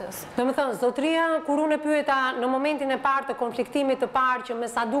plagosjes. Domethënë, zotëria kur unë e pyeta në momentin e parë të konfliktimit të parë që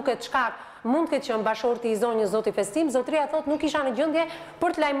me sa duket shkak mund këtë që në bashorti i zonjës zoti Festim, zotëria thot nuk isha në gjendje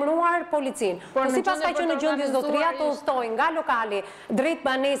për të lajmëruar policin. Por si pas ka që në gjendje zotëria të udhtoi nga lokali drejt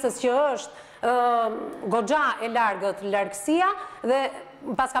banesës që është goxha e largët largësia dhe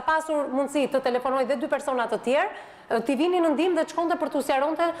pas ka pasur mundësi të telefonoj dhe 2 persona të tjerë, t'i vini në ndihmë dhe të shkonte për t'u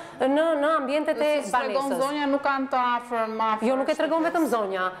sqaronte në ambientet e banesës. Zonja nuk kanë të afër. Jo, nuk e tregon vetëm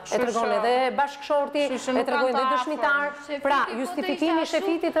zonja, e tregon edhe bashkëshorti, e tregojnë dhe dëshmitar. Pra, justifikimi i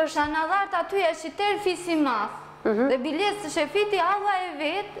shefitit është... Shanadart aty e shiter fisi maf. Dhe biles të shefiti alla e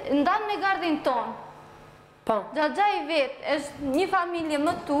vet, ndan me gardin ton. Xhaxha i vet, është një familje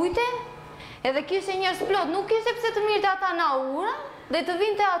më tujte, edhe kishe njerëz plot, nuk kishe pse të mirë të ata na ura, dhe të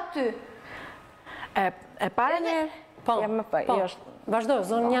vinte aty. E para njerë, Vazhdo,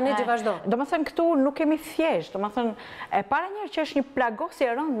 zonë një që vazhdo. Do më thënë këtu nuk kemi thjesht, do më thënë, e para njerë që është një plagosje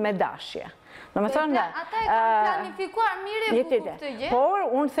e rëndë me dashje. Do më thënë, ata e kanë planifikuar mire buku këtë gjë? Por,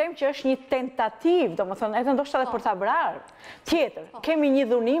 unë them që është një tentativ, do më thënë, edhe ndoshta edhe për ta vrarë. Tjetër, kemi një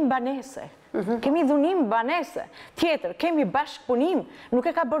dhunim banese. Kemi dhunim banese. Tjetër, kemi bashkëpunim, nuk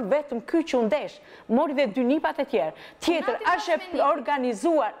e ka bërë vetëm ky që undesh, mori dhe dy nipat e tjerë. Tjetër, është e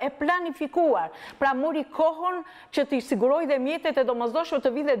organizuar, e planifikuar, pra mori kohën që t'i siguroj dhe mjetet e domosdoshme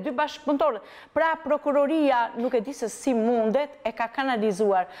të vi dhe dy bashkëpunëtorët. Pra prokuroria, nuk e di se si mundet, e ka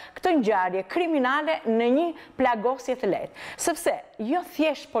kanalizuar këtë ngjarje kriminale në një plagosje të lehtë. Sepse, jo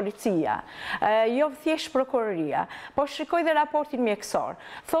thjesht policia, jo thjesht prokuroria, po shikoj dhe raportin mjekësor.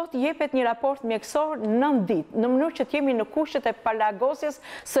 Thot, jepet një raport mjekësor 9 ditë, në mënyrë që t'jemi në kushtet e plagosjes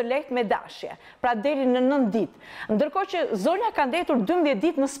së lehtë me dashje, pra deri në 9 ditë. Ndërkohë që zonja ka ndetur 12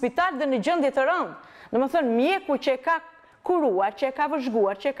 ditë në spital dhe në gjendje të rëndë. Domethënë mjeku që e ka kuruar, që e ka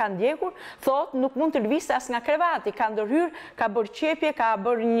vëzhguar, që e ka ndjekur, thot nuk mund të lëvizte as nga krevati, ka ndërhyr, ka bërë qepje, ka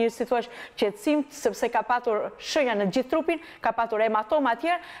bërë një situash qetësim, sepse ka patur shenja në gjithë trupin, ka patur hematoma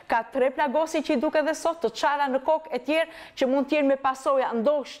atjerë, ka 3 plagosje që i duke dhe sot, të çara në kokë e tjerë, që mund t'jenë me pasoja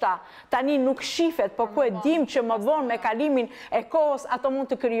ndoshta, tani nuk shifet, po ku e dim që më vonë me kalimin e kohës, ato mund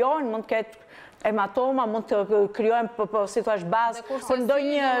të kryojnë, mund të ketë hematoma, mund të kryojnë për situash bazë, për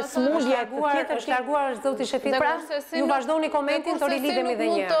ndonjë smundje tjetër. Është larguar zoti shefi. Pra, ju vazhdoni komentin, të rilidhemi dhe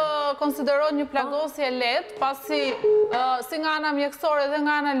një. Nuk mund të konsiderohet një plagosje lehtë, pasi si nga ana mjekësore dhe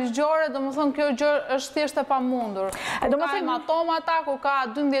nga ana ligjore, domethënë kjo gjë është thjesht e pamundur. Ka hematoma ata, ku ka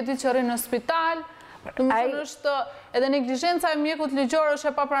 12 ditë që rrin në spital. Domethënë është edhe neglizhenca e mjekut ligjor është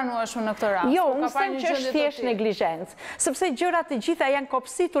e papranueshme në këtë rast. Jo, unë them që është thjesht neglizhencë, sepse gjërat të gjitha janë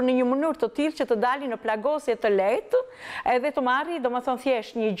kopsitur në një mënyrë të tillë që të dalin në plagosje të lehtë, edhe të marri, domethënë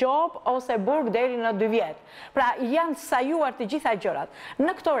thjesht një gjop ose burg deri në 2 vjet. Pra janë sajuar të gjitha gjërat.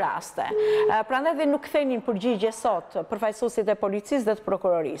 Në këto raste, prandaj dhe nuk kthenin përgjigje sot përfaqësuesit e policisë dhe të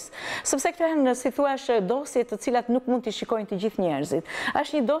prokurorisë, sepse këto janë si thuaç dosje të cilat nuk mund t'i shikojnë të gjithë njerëzit.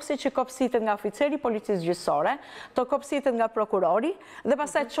 Është një dosje që kopsitet nga oficeri i policisë gjyqësore, të kopsitet nga prokurori dhe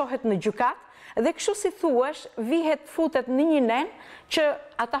pastaj çohet në gjykat dhe kështu si thuash vihet futet në një nen që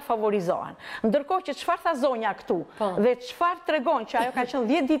ata favorizohen. Ndërkohë që çfarë tha zonja këtu dhe çfarë tregon që ajo ka qenë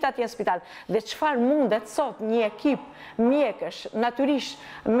 10 ditë atje në spital dhe çfarë mundet sot një ekip mjekësh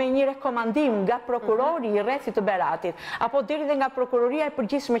natyrisht me një rekomandim nga prokurori i rrethit të Beratit apo deri dhe nga prokuroria e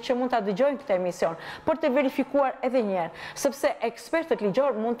përgjithshme që mund ta dëgjojnë këtë emision për të verifikuar edhe një herë, sepse ekspertët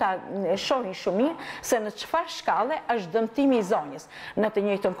ligjor mund ta shohin shumë mirë se në çfarë shkalle është dëmtimi i zonjës. Në të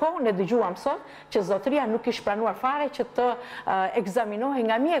njëjtën kohë ne dëgjuam sot që zotëria nuk kishte pranuar fare që të ekzaminohej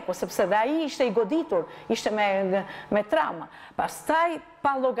nga mjeku, sepse dhe ai ishte i goditur, ishte me trauma. Pastaj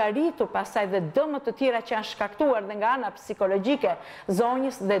pa llogaritur, pastaj dhe dëmët të tjera që janë shkaktuar dhe nga ana psikologjike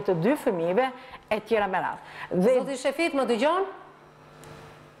zonjës dhe të 2 fëmijëve e tjera me radhë. Zoti shefit, më dëgjon?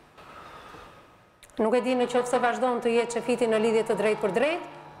 Nuk e di në qoftë se vazhdon të jetë shefiti në lidhje të drejtë për drejtë.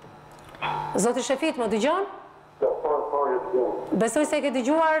 Zoti shefit, më dëgjon? Besoj se ke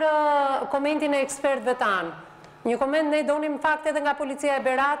dëgjuar komentin e ekspertëve tanë. Një koment ne donim fakt edhe nga policia e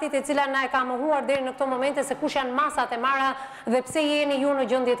Beratit, e cila na e ka mohuar deri në këto momente se kush janë masat e marra dhe pse jeni ju në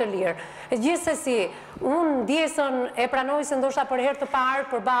gjendje të lirë. Gjithsesi, unë ndjesën e pranoj se ndoshta për herë të parë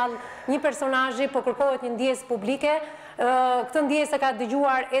përballë një personazhi, po kërkohet një ndjesë publike. Këtë ndjesë ka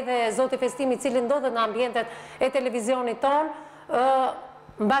dëgjuar edhe zoti Festimi, i cili ndodhet në ambientet e televizionit ton.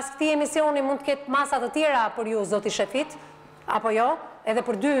 Mbas këtij emisioni mund të ketë masa të tjera për ju, zoti shefit, apo jo? Edhe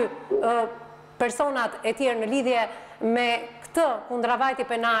për 2 personat e tjerë në lidhje me këtë kundravajtje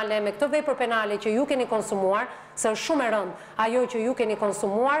penale, me këtë vepër penale që ju keni konsumuar, se është shumë e rëndë ajo që ju keni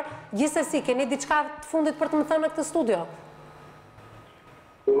konsumuar, gjithsesi keni diçka të fundit për të më thënë në këtë studio?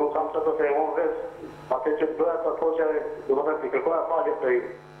 Nuk kam të të themon vetë, atë që bëja të thoqe, do të të kërkoja falje për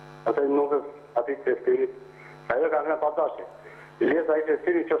atë nukës ati Festirit, ajo ka me padashe. Lesa i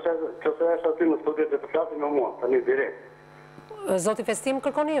Festirit që se është aty në studio dhe të flasin me mua, të një direkt. Zoti Festim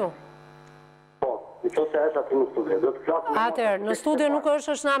kërkoni ju? Atëherë, në studio nuk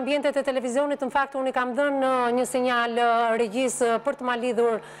është në ambientet e televizionit, në fakt unë i kam dhënë një sinjal regjis për të ma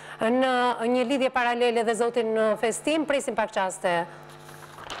lidhur në një lidhje paralele dhe zotin Festim, presim pak qaste.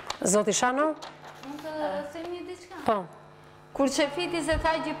 Zoti Shano? Mund të them një diçka? Po. Kur shefiti se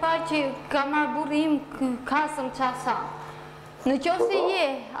tha gjypa që ka marrë burri im kasëm qasa. Në qoftë se je,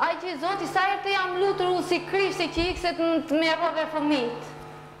 ai që zoti sa herë të jam lutur unë si Krishti që ikset të me rrove fëmijët.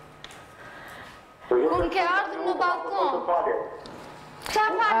 Kur ke ardhur në balkon. Qa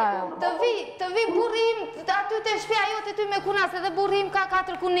fali, të vi burrim, aty të shpia jote ty me kunas, edhe burrim ka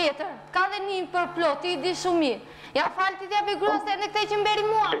 4 kunetër, ka dhe një për plot, ti di shumë mirë. Ja falë ti t'ja për gruas e në këtej që mberi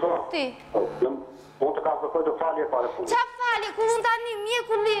mua, ti. Unë të ka përkoj të falje pare punë. Qa falje, kur unë tani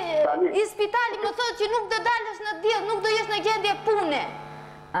mjeku i spitali më thotë që nuk do dalësh në djelë, nuk do jesh në gjendje pune.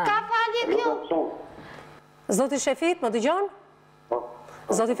 Ka falje kjo? Zoti Shefit, më dëgjon?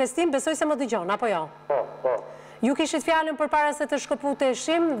 Zoti Festim, besoj se më dëgjon, apo jo? Ju kishit fjallën për para se të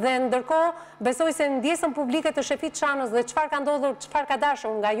shkëputeshim dhe ndërkohë besoj se ndjesën publike të Shefit Çanës dhe çfarë ka ndodhur, çfarë ka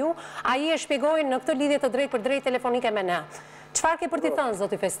dashur nga ju, ai e shpjegoi në këtë lidhje të drejtë për drejtë telefonike me ne. Çfarë ke për t'i thënë,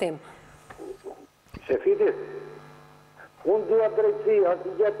 zoti Festim? Shefitit, unë dua drejtësi,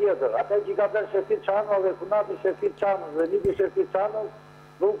 asë gjë tjetër. Ata që ka bërë Shefit Çanës dhe funati Shefit Çanës dhe lidi Shefit Çanës,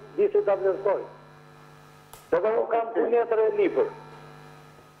 nuk di se ta vlerësoj. Dhe unë kam punetër e lipër.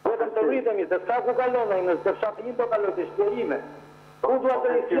 Vetëm të rritemi, se sa ku kalon e nësë, të shatë një do kalon të shpjerime. Ku dua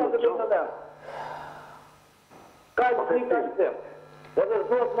drejtësia të të dhe? Ka i të një ka që them. Dhe dhe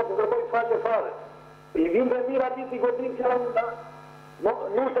zdohet më të kërkoj faqe fare. I vim dhe mirë ati t'i godin që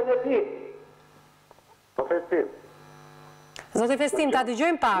nusën e ti. Po Festim. Zoti Festim, ta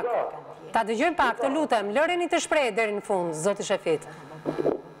dëgjojmë pak. Ta dëgjojmë pak, të lutem. Lëreni të shpreh deri në fund, zoti Shefit.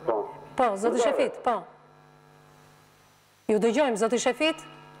 Po, zoti Shefit, po. Ju dëgjojmë, zoti Shefit?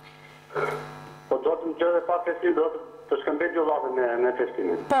 Po do të më gjë dhe pa Festim, do të shkëmbej gjullatën me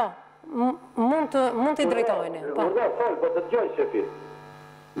Festimin. Po, mund t'i drejtojni. Po, po të gjoj Shefit.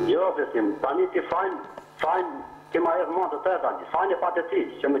 Jo, Festim, tani ti fajnë, ti ma e vëmën të tërë tani, fajnë e patë ti,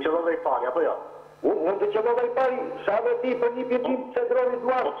 që më qëllove i pari, apo jo? Unë të qëllove i pari, shave ti për një pjetim se drovi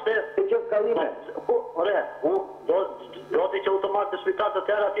duar, të qëtë kalime. Ore, do t'i që automat të shpitat të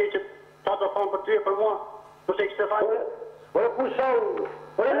tërë atje që ta të thonë për ty e për mua, ku se i kështë të fajnë? Ore, ku shau,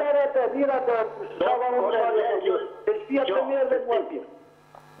 ore në rete, dira të shava më të fajnë, të shpia të mërë dhe mua t'i.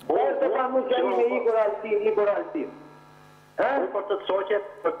 Ore, të pa mund që një ikor altin. Për të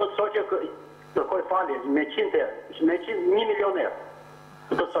të soqe, kërkoj falje, me 100 milioner.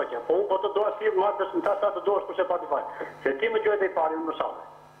 Të soqe, po unë po të doa si më atë në ta të doash përse pa të falje. Se ti më gjojt e i pari në mërshave.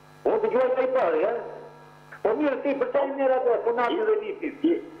 Unë të gjojt e i pari, po mirë ti për taj mërë atë, po natë dhe lipit.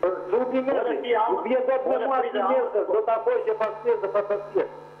 Për zubi mërë, u bje do të më atë mërë, do të apoj që pas tjesë dhe pas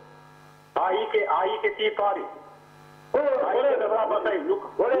tjesë. A i ke ti i pari. Ore, me vrapa taj,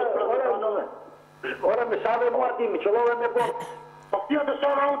 ore, me shave mua ti, me qëllove me borë. Po këtia të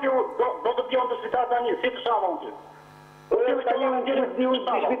shava unë ti, do të pjonë të shvitat tani, si të shava unë ti. Ore, ka një në gjithë të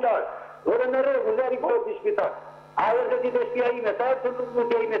të shpitar. Ore, në regu, zeri këtë të shpitar. A e dhe ti të shpia ime, ta të nuk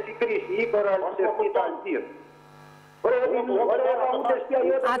të ime si krishi, i kora që shpita në tirë.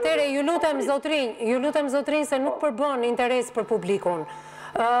 Atere, ju lutem zotrin se nuk përbën interes për publikun.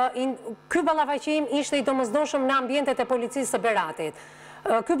 Ky ballafaqim ishte i domosdoshëm në ambientet e policisë së Beratit.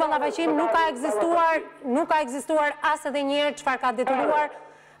 Ky ballafaqim nuk ka ekzistuar as edhe një herë çfarë ka detyruar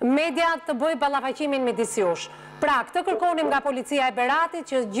media të bëjë ballafaqimin midisjush. Pra, këtë kërkonim nga policia e Beratit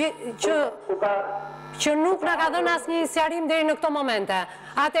që nuk na ka dhënë asnjë sqarim deri në këto momente.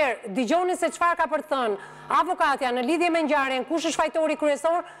 Atëherë, dëgjoni se çfarë ka për të thënë avokatja në lidhje me ngjarjen, kush është fajtori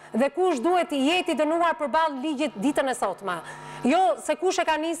kryesor dhe kush duhet të jetë i dënuar përballë ligjit ditën e sotme. Jo se kush e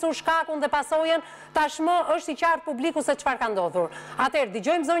ka nisur shkakun dhe pasojën, tashmë është i qartë publiku se çfarë ka ndodhur. Atëherë,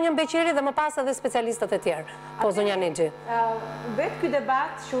 dëgjojmë zonjën Beqiri dhe më pas edhe specialistët e tjerë. Po zonja Nexhi. Vetë ky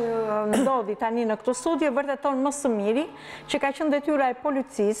debat që ndodhi tani në këtë studio vërteton më së miri që ka qenë detyra e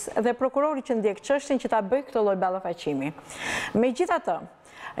policisë dhe prokurori që ndjek çështjen që ta bëjë këtë lloj ballafaqimi. Megjithatë,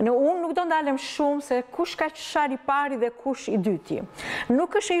 unë nuk do ndalem shumë se kush ka qëshar i pari dhe kush i dyti.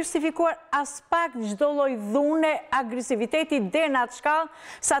 Nuk është e justifikuar as pak çdo lloj dhune, agresiviteti deri në atë shkallë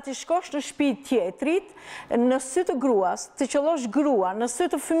sa të shkosh në shtëpi tjetrit, në sy të gruas, të qellosh grua, në sy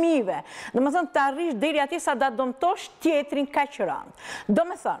të fëmijëve. Domethënë të arrish deri atje sa ta dëmtosh tjetrin kaq rënd.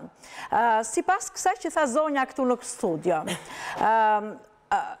 Domethënë, sipas kësaj që tha zonja këtu në studio,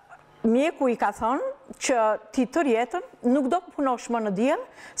 mjeku i ka thënë që ti tër jetën nuk do punosh më në diell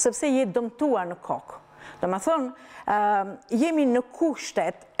sepse je dëmtuar në kokë. Domethënë, jemi në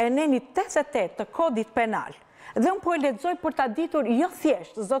kushtet e neni 88 të kodit penal. Dhe unë po e lexoj për ta ditur jo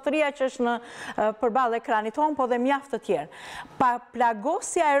thjesht zotëria që është në përballë ekranit tonë, po dhe mjaft të tjerë. Pa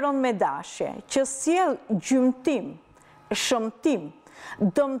plagosja e rënë me dashje që sjell gjymtim, shëmtim,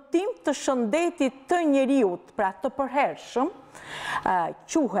 dëmtim të shëndetit të njeriut, pra të përhershëm,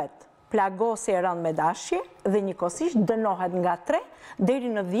 quhet plagosje e rënë me dashje dhe njëkohësisht dënohet nga 3 deri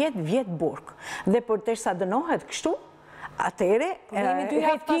në 10 vjet burg. Dhe përderisa dënohet kështu, Atëre,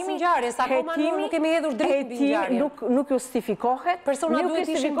 hetimi nuk kemi hedhur drejt mbi ngjarje. Nuk justifikohet. Personat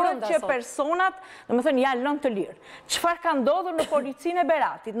duhet ishin brenda që personat, domethënë, janë lënë të lirë. Çfarë ka ndodhur në policinë e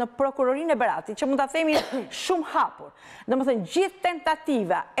Beratit, në prokurorinë e Beratit, që mund ta themi shumë hapur. Domethënë, gjithë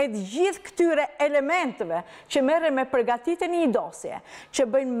tentativa e gjithë këtyre elementeve që merren me përgatitjen e një dosje, që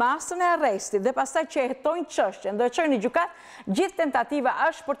bëjnë masën e arrestit dhe pastaj që hetojnë çështjen, do e çojnë në gjykat, gjithë tentativa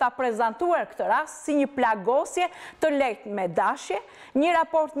është për ta prezantuar këtë rast si një plagosje të lehtë me dashje, një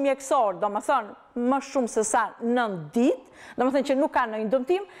raport mjekësor, do më thonë, më shumë se sa 9 ditë, do më thënë që nuk ka në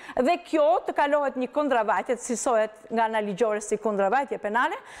dëmtim, dhe kjo të kalohet një kundravajtje, të cilësohet nga ana ligjore si kundravajtje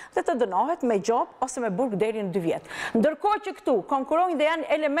penale, dhe të dënohet me gjop ose me burg deri në 2 vjetë. Ndërkohë që këtu konkurrojnë dhe janë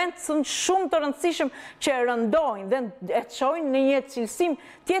elementë shumë të rëndësishëm që rëndojnë dhe e çojnë në një cilësim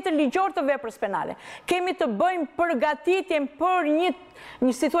tjetër ligjor të veprës penale. Kemi të bëjmë përgatitjen për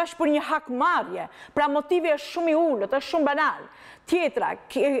një situash për një hakmarrje, pra motivi është shumë i ullët, është shumë banal. Tjetra,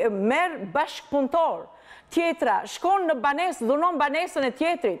 merë bashkëpunëtor, tjetra, shkon në banesë, dhunon banesën e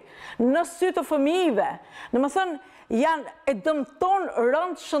tjetrit, në sy të fëmijëve. Në më thënë, e dëmton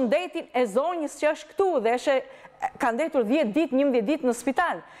rënd shëndetin e zonjës që është këtu dhe ka ndetur 10 ditë, 11 ditë në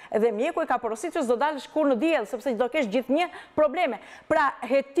spital. Edhe mjeku e ka porosit që s'do dalësh kur në diell, sepse do kesh gjithnjë probleme. Pra,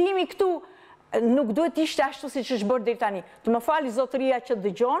 hetimi këtu nuk duhet ishte ashtu si që është bërë deri tani. Të më fali zotëria që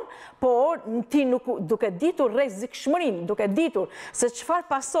dëgjon, por ti duke ditur rrezikshmërinë, duke ditur se çfarë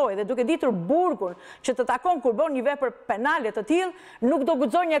pasojë dhe duke ditur burgun që të takon kur bën një vepër penale të tillë, nuk do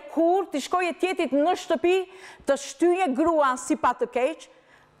guxonje kur të shkojë tjetit në shtëpi, të shtyje gruan si pa të keq,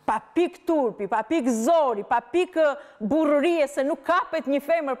 pa pik turpi, pa pik zori, pa pik burrërie, se nuk kapet një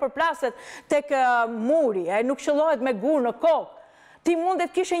femër për plaset tek muri, nuk qëllohet me gur në kokë. Ti mundet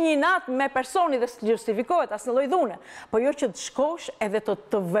kishe një inat me personi dhe së justifikohet as në lloj dhune, po jo që të shkosh edhe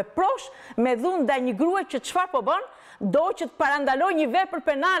të veprosh me dhunë ndaj një grue që çfarë po bën, do që të parandaloj një vepër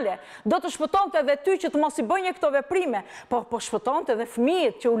penale, do të shpëtonte edhe ty që të mos i bënje këto veprime, po shpëtonte edhe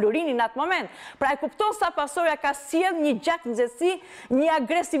fëmijët që u lurinin në atë moment. Pra e kupton sa pasoja ka sjell një gjaknxesi, një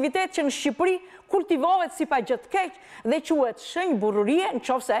agresivitet që në Shqipëri kultivohet si pa gjë të keq dhe quhet shenjë burrërie,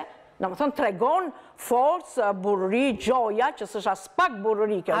 nëse në më thënë, tregon forcë, burrëri, gjoja, që s'është as pak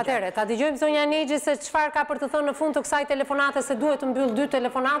burrëri kjo. Atëre, ta dëgjojmë zonja Negji se çfarë ka për të thënë në fund të kësaj telefonate, se duhet të mbyll 2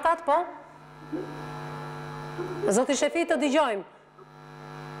 telefonatat, po? Zoti shefi, të dëgjojmë.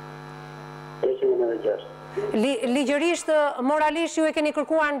 Ligjërisht, moralisht ju e keni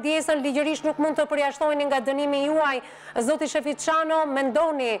kërkuar ndjesën, ligjërisht nuk mund të përjashtojni nga dënimi juaj. Zoti shefi Çano,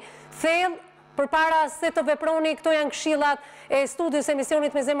 mendoni thellë përpara se të veproni, këto janë këshillat e studios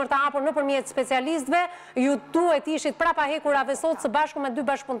emisionit me zemër të hapur nëpërmjet specialistëve, ju duhet ishit prapa hekurave sot së bashku me 2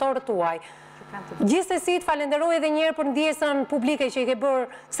 bashkëpunëtorët tuaj. Gjithsesi, të falenderoj edhe një herë për ndjesën publike që i ke bërë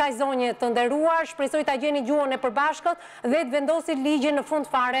kësaj zonje të nderuar, shpresoj ta gjeni gjuhën e përbashkët dhe të vendosi ligjin në fund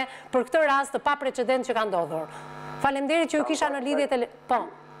fare për këtë rast të paprecedent që ka ndodhur. Faleminderit që ju kisha në lidhje po.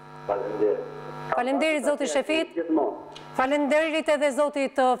 Faleminderit zoti shefit. Faleminderit edhe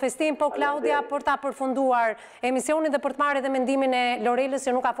zotit Festim, po Klaudia, për ta përfunduar emisionin dhe për të marrë edhe mendimin e Lorelës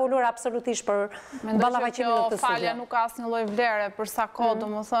që nuk ka folur absolutisht për ballavaqimin në këtë studio. Falja nuk ka asnjë lloj vlere për sa kohë,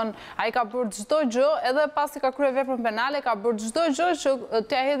 domethënë ai ka bërë çdo gjë, edhe pasi ka kryer veprën penale, ka bërë çdo gjë që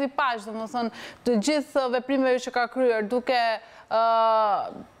t'ia hedhi paq, domethënë të gjithë veprimeve që ka kryer,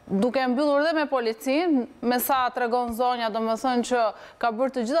 duke mbyllur dhe me policinë, me sa tregon zonja, domethënë që ka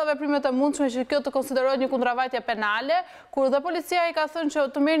bërë të gjitha veprimet e mundshme që kjo të konsiderohet një kundravajtje penale, kur dhe policia i ka thënë që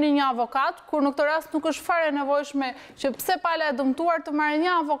të merrni një avokat, kur në këtë rast nuk është fare nevojshme që pse pala e dëmtuar të marrë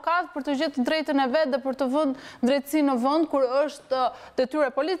një avokat për të gjetur drejtën e vet dhe për të vënë drejtësi në vend, kur është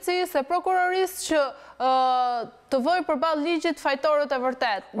detyrë e policisë, e prokurorisë që të vojë përballë ligjit fajtorët e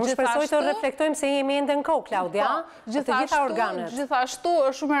vërtet. Unë shpresoj të reflektojmë se jemi ende në kohë, Klaudia, të gjitha organet. Gjithashtu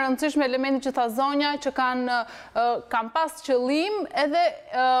është shumë e rëndësishme elementi që tha zonja, që kanë pas qëllim edhe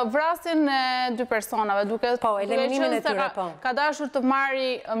vrasjen e 2 personave, duke eliminimin e tyre, po. Ka dashur të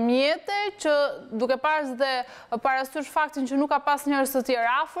marri mjete që duke parë dhe parasysh faktin që nuk ka pas njerëz të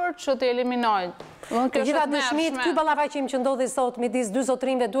tjerë afër që të eliminojnë. Të gjitha dëshmit, ky ballafaqim që ndodhi sot midis 2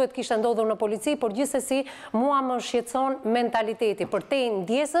 zotrinjve duhet kishte ndodhur në polici, por gjithsesi mua më shqetëson mentaliteti. Për te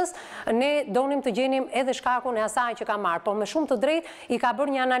ndjesës, ne donim të gjenim edhe shkakun e asaj që ka marrë, por me shumë të drejtë i ka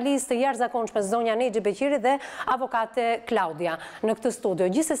bërë një analizë të jashtëzakonshme zonja Negji Beqiri dhe avokate Klaudia në këtë studio.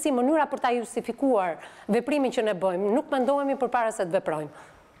 Gjithsesi, mënyra për ta justifikuar veprimin që ne bëjmë, nuk mendohemi përpara se të veprojmë.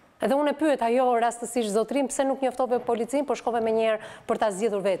 Edhe unë e pyet ajo rastësisht zotrim pse nuk njoftove policinë, por shkove menjëherë për ta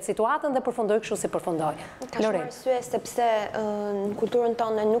zgjidhur vetë situatën dhe përfundoi kështu si përfundoi. Ka shumë arsye sepse në kulturën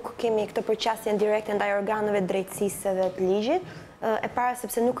tonë nuk kemi këtë përqasje direkte ndaj organeve drejtësisë dhe të ligjit. E para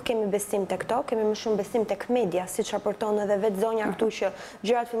sepse nuk kemi besim tek këto, kemi më shumë besim tek media, siç raporton edhe vetë zonja këtu që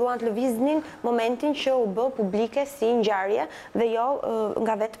gjërat filluan të lëviznin momentin që u bë publike si ngjarje dhe jo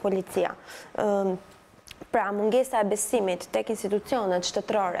nga vetë policia. Pra, mungesa e besimit tek institucionet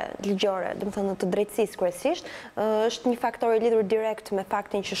shtetërore, ligjore, domethënë të drejtësisë kryesisht, është një faktor i lidhur direkt me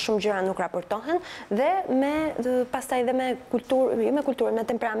faktin që shumë gjëra nuk raportohen dhe pastaj dhe me kulturën, me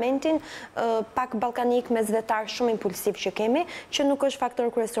temperamentin pak ballkanik, mesdhetar, shumë impulsiv që kemi, që nuk është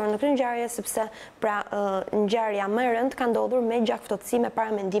faktor kryesor në këtë ngjarje, sepse pra ngjarja më e rëndë ka ndodhur me gjakftotësi, me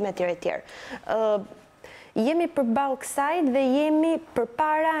paramendime etj. Jemi përballë kësaj dhe jemi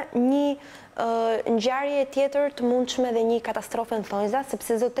përpara një ngjarje tjetër të mundshme dhe një katastrofe në thonjza,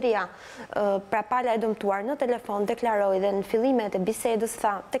 sepse zotëria, pra pala e dëmtuar në telefon deklaroi dhe në fillimet e bisedës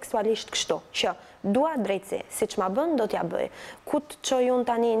tha tekstualisht kështu, që dua drejtësi, siç ma bën, do t'ja bëj. Ku të çoj unë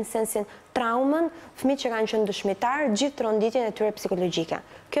tani në sensin traumën, fëmijët që kanë qenë dëshmitar, gjithë tronditjen e tyre psikologjike.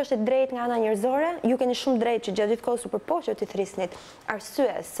 Kjo është e drejtë nga ana njerëzore, ju keni shumë drejtë që gjatë gjithë kohës u përpoqët i thrisnit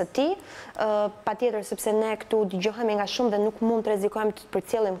arsyes së tij, patjetër sepse ne këtu dëgjohemi nga shumë dhe nuk mund të rrezikojmë të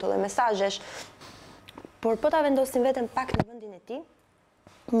përcjellim këto mesazhesh, por po ta vendosim veten pak në vendin e tij,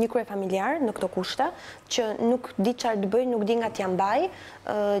 një kryefamiljar në këto kushte, që nuk di çfarë të bëj, nuk di nga t'ja mbaj,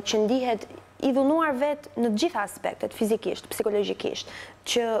 që ndihet i dhunuar vetë në gjitha aspektet, fizikisht, psikologjikisht,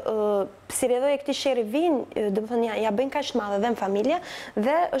 që si rrjedhoi e këtij sherri vinë, domethënë ja bëjnë kaq madhe dhe në familje,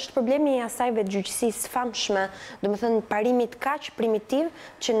 dhe është problemi i asaj vetëgjyqësisë famshme, domethënë parimit kaq primitiv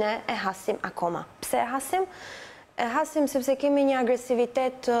që ne e hasim akoma. Pse e hasim? E hasim sepse kemi një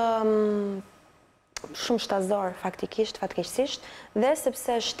agresivitet shumë shtazor faktikisht, fatkeqësisht, dhe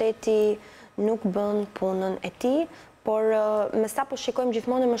sepse shteti nuk bën punën e tij, por me sa po shikojmë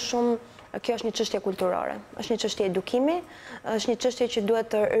gjithmonë më shumë, kjo është një çështje kulturore, është një çështje edukimi, është një çështje që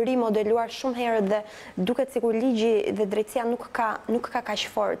duhet të rimodeluar shumë herët dhe duket sikur ligji dhe drejtësia nuk ka kaq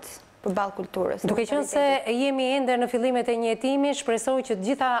forcë përballë kulturës. Duke qenë se jemi ende në fillimet e një hetimi, shpresoj që të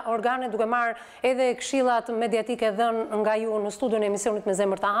gjitha organet, duke marrë edhe këshillat mediatike dhënë nga ju në studion e emisionit me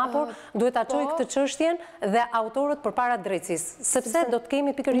zemër të hapur, duhet ta çojë këtë çështjen dhe autorët përpara drejtësisë, sepse do të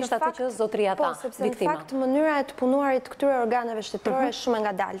kemi pikërisht atë që zotëria tha, sepse në fakt mënyra e të punuarit këtyre organeve shtetërore është shumë e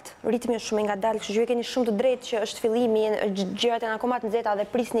ngadalt. Ritmi është shumë i ngadalt, kështu që ju keni shumë të drejtë që është fillimi, gjërat janë akoma të nxehta dhe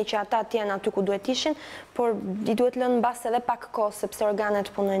prisni që ata të jenë aty ku duhet ishin, por i duhet lënë mbas edhe pak kohë sepse organet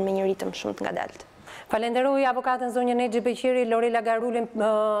punojnë me një ritëm shumë të ngadalt. Falenderoj avokatën zonjën Nexhi Beqiri, Lorela Garulin,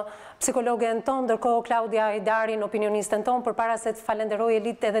 psikologen tonë, ndërkohë Klaudia Hajdarin, opinionisten tonë, përpara se të falenderoj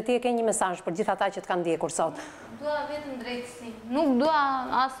Elit, edhe ti e ke një mesazh për gjithë ata që të kanë ndjekur sot. Dua vetëm drejtësi, nuk dua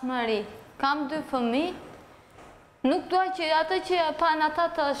as mari. Kam 2 fëmijë, nuk dua që ata që pan ata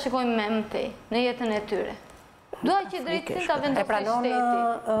të shikojmë me mëtej në jetën e tyre. Dua që drejtësin ta vendosë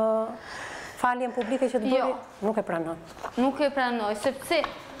shteti. Faljen publike që të bëri, nuk e pranon. Nuk e pranoj, sepse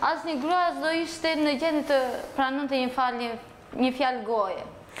asnjë grua s'do ishte në gjendje të pranonte një fjalë goje.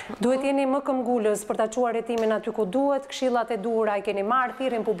 Duhet jeni më këmbgulës për ta çuar hetimin aty ku duhet, këshillat e duhura i keni marrë,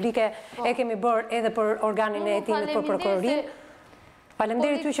 thirrjen publike e kemi bërë edhe për organin e hetimit për prokurorin.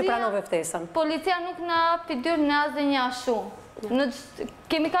 Faleminderit ty që pranove ftesën. Policia nuk na hapi dyrën në asnjë një ashu.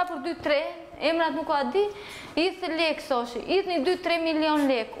 Kemi kapur 2-3, emrat nuk a di, ishte lek, thoshi, ishte një 2-3 milion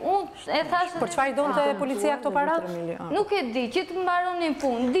lek. Unë e thashtë... Për çfarë donte policia këto para? Nuk e di, që të mbaronin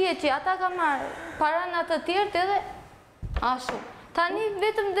punë. Dije që ata ka marrë para në të tjertë edhe ashu. Tani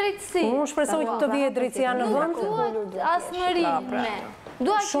vetëm drejtësi. Unë shpresoj të vijë drejtësia në vend. Nuk duhet asmëri me.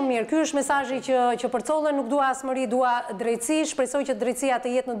 Shumë mirë, ky është mesazhi që përcollen, nuk dua asmëri, dua drejtësi. Shpresoj që drejtësia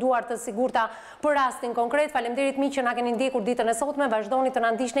të jetë në duar të sigurta për rastin konkret. Faleminderit miq që na keni ndjekur ditën e sotme. Vazhdoni të na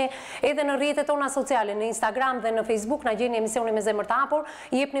ndiqni edhe në rrjetet tona sociale, në Instagram dhe në Facebook. Na gjeni emisionin me zemër të hapur.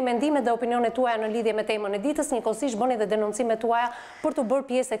 Jepni mendimet dhe opinionet tuaja në lidhje me temën e ditës. Njëkohësisht bëni edhe denoncimet tuaja për të bërë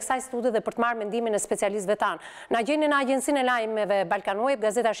pjesë e kësaj studie dhe për të marrë mendimin e specialistëve tanë. Na gjeni në agjencinë e lajmeve Balkan Web,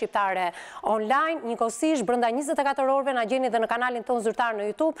 gazeta shqiptare online. Njëkohësisht brenda 24 orëve na gjeni edhe në kanalin tonë zyrtar në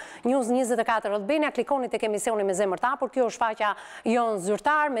YouTube, News 24 Albania, klikoni tek emisioni me zemër të hapur. Kjo është faqja jonë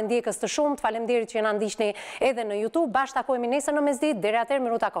zyrtar me ndjekës të shumt. Faleminderit që na ndiqni edhe në YouTube. Bashkë takohemi nesër në mesditë. Deri atëherë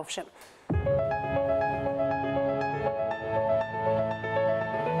miru takofshim.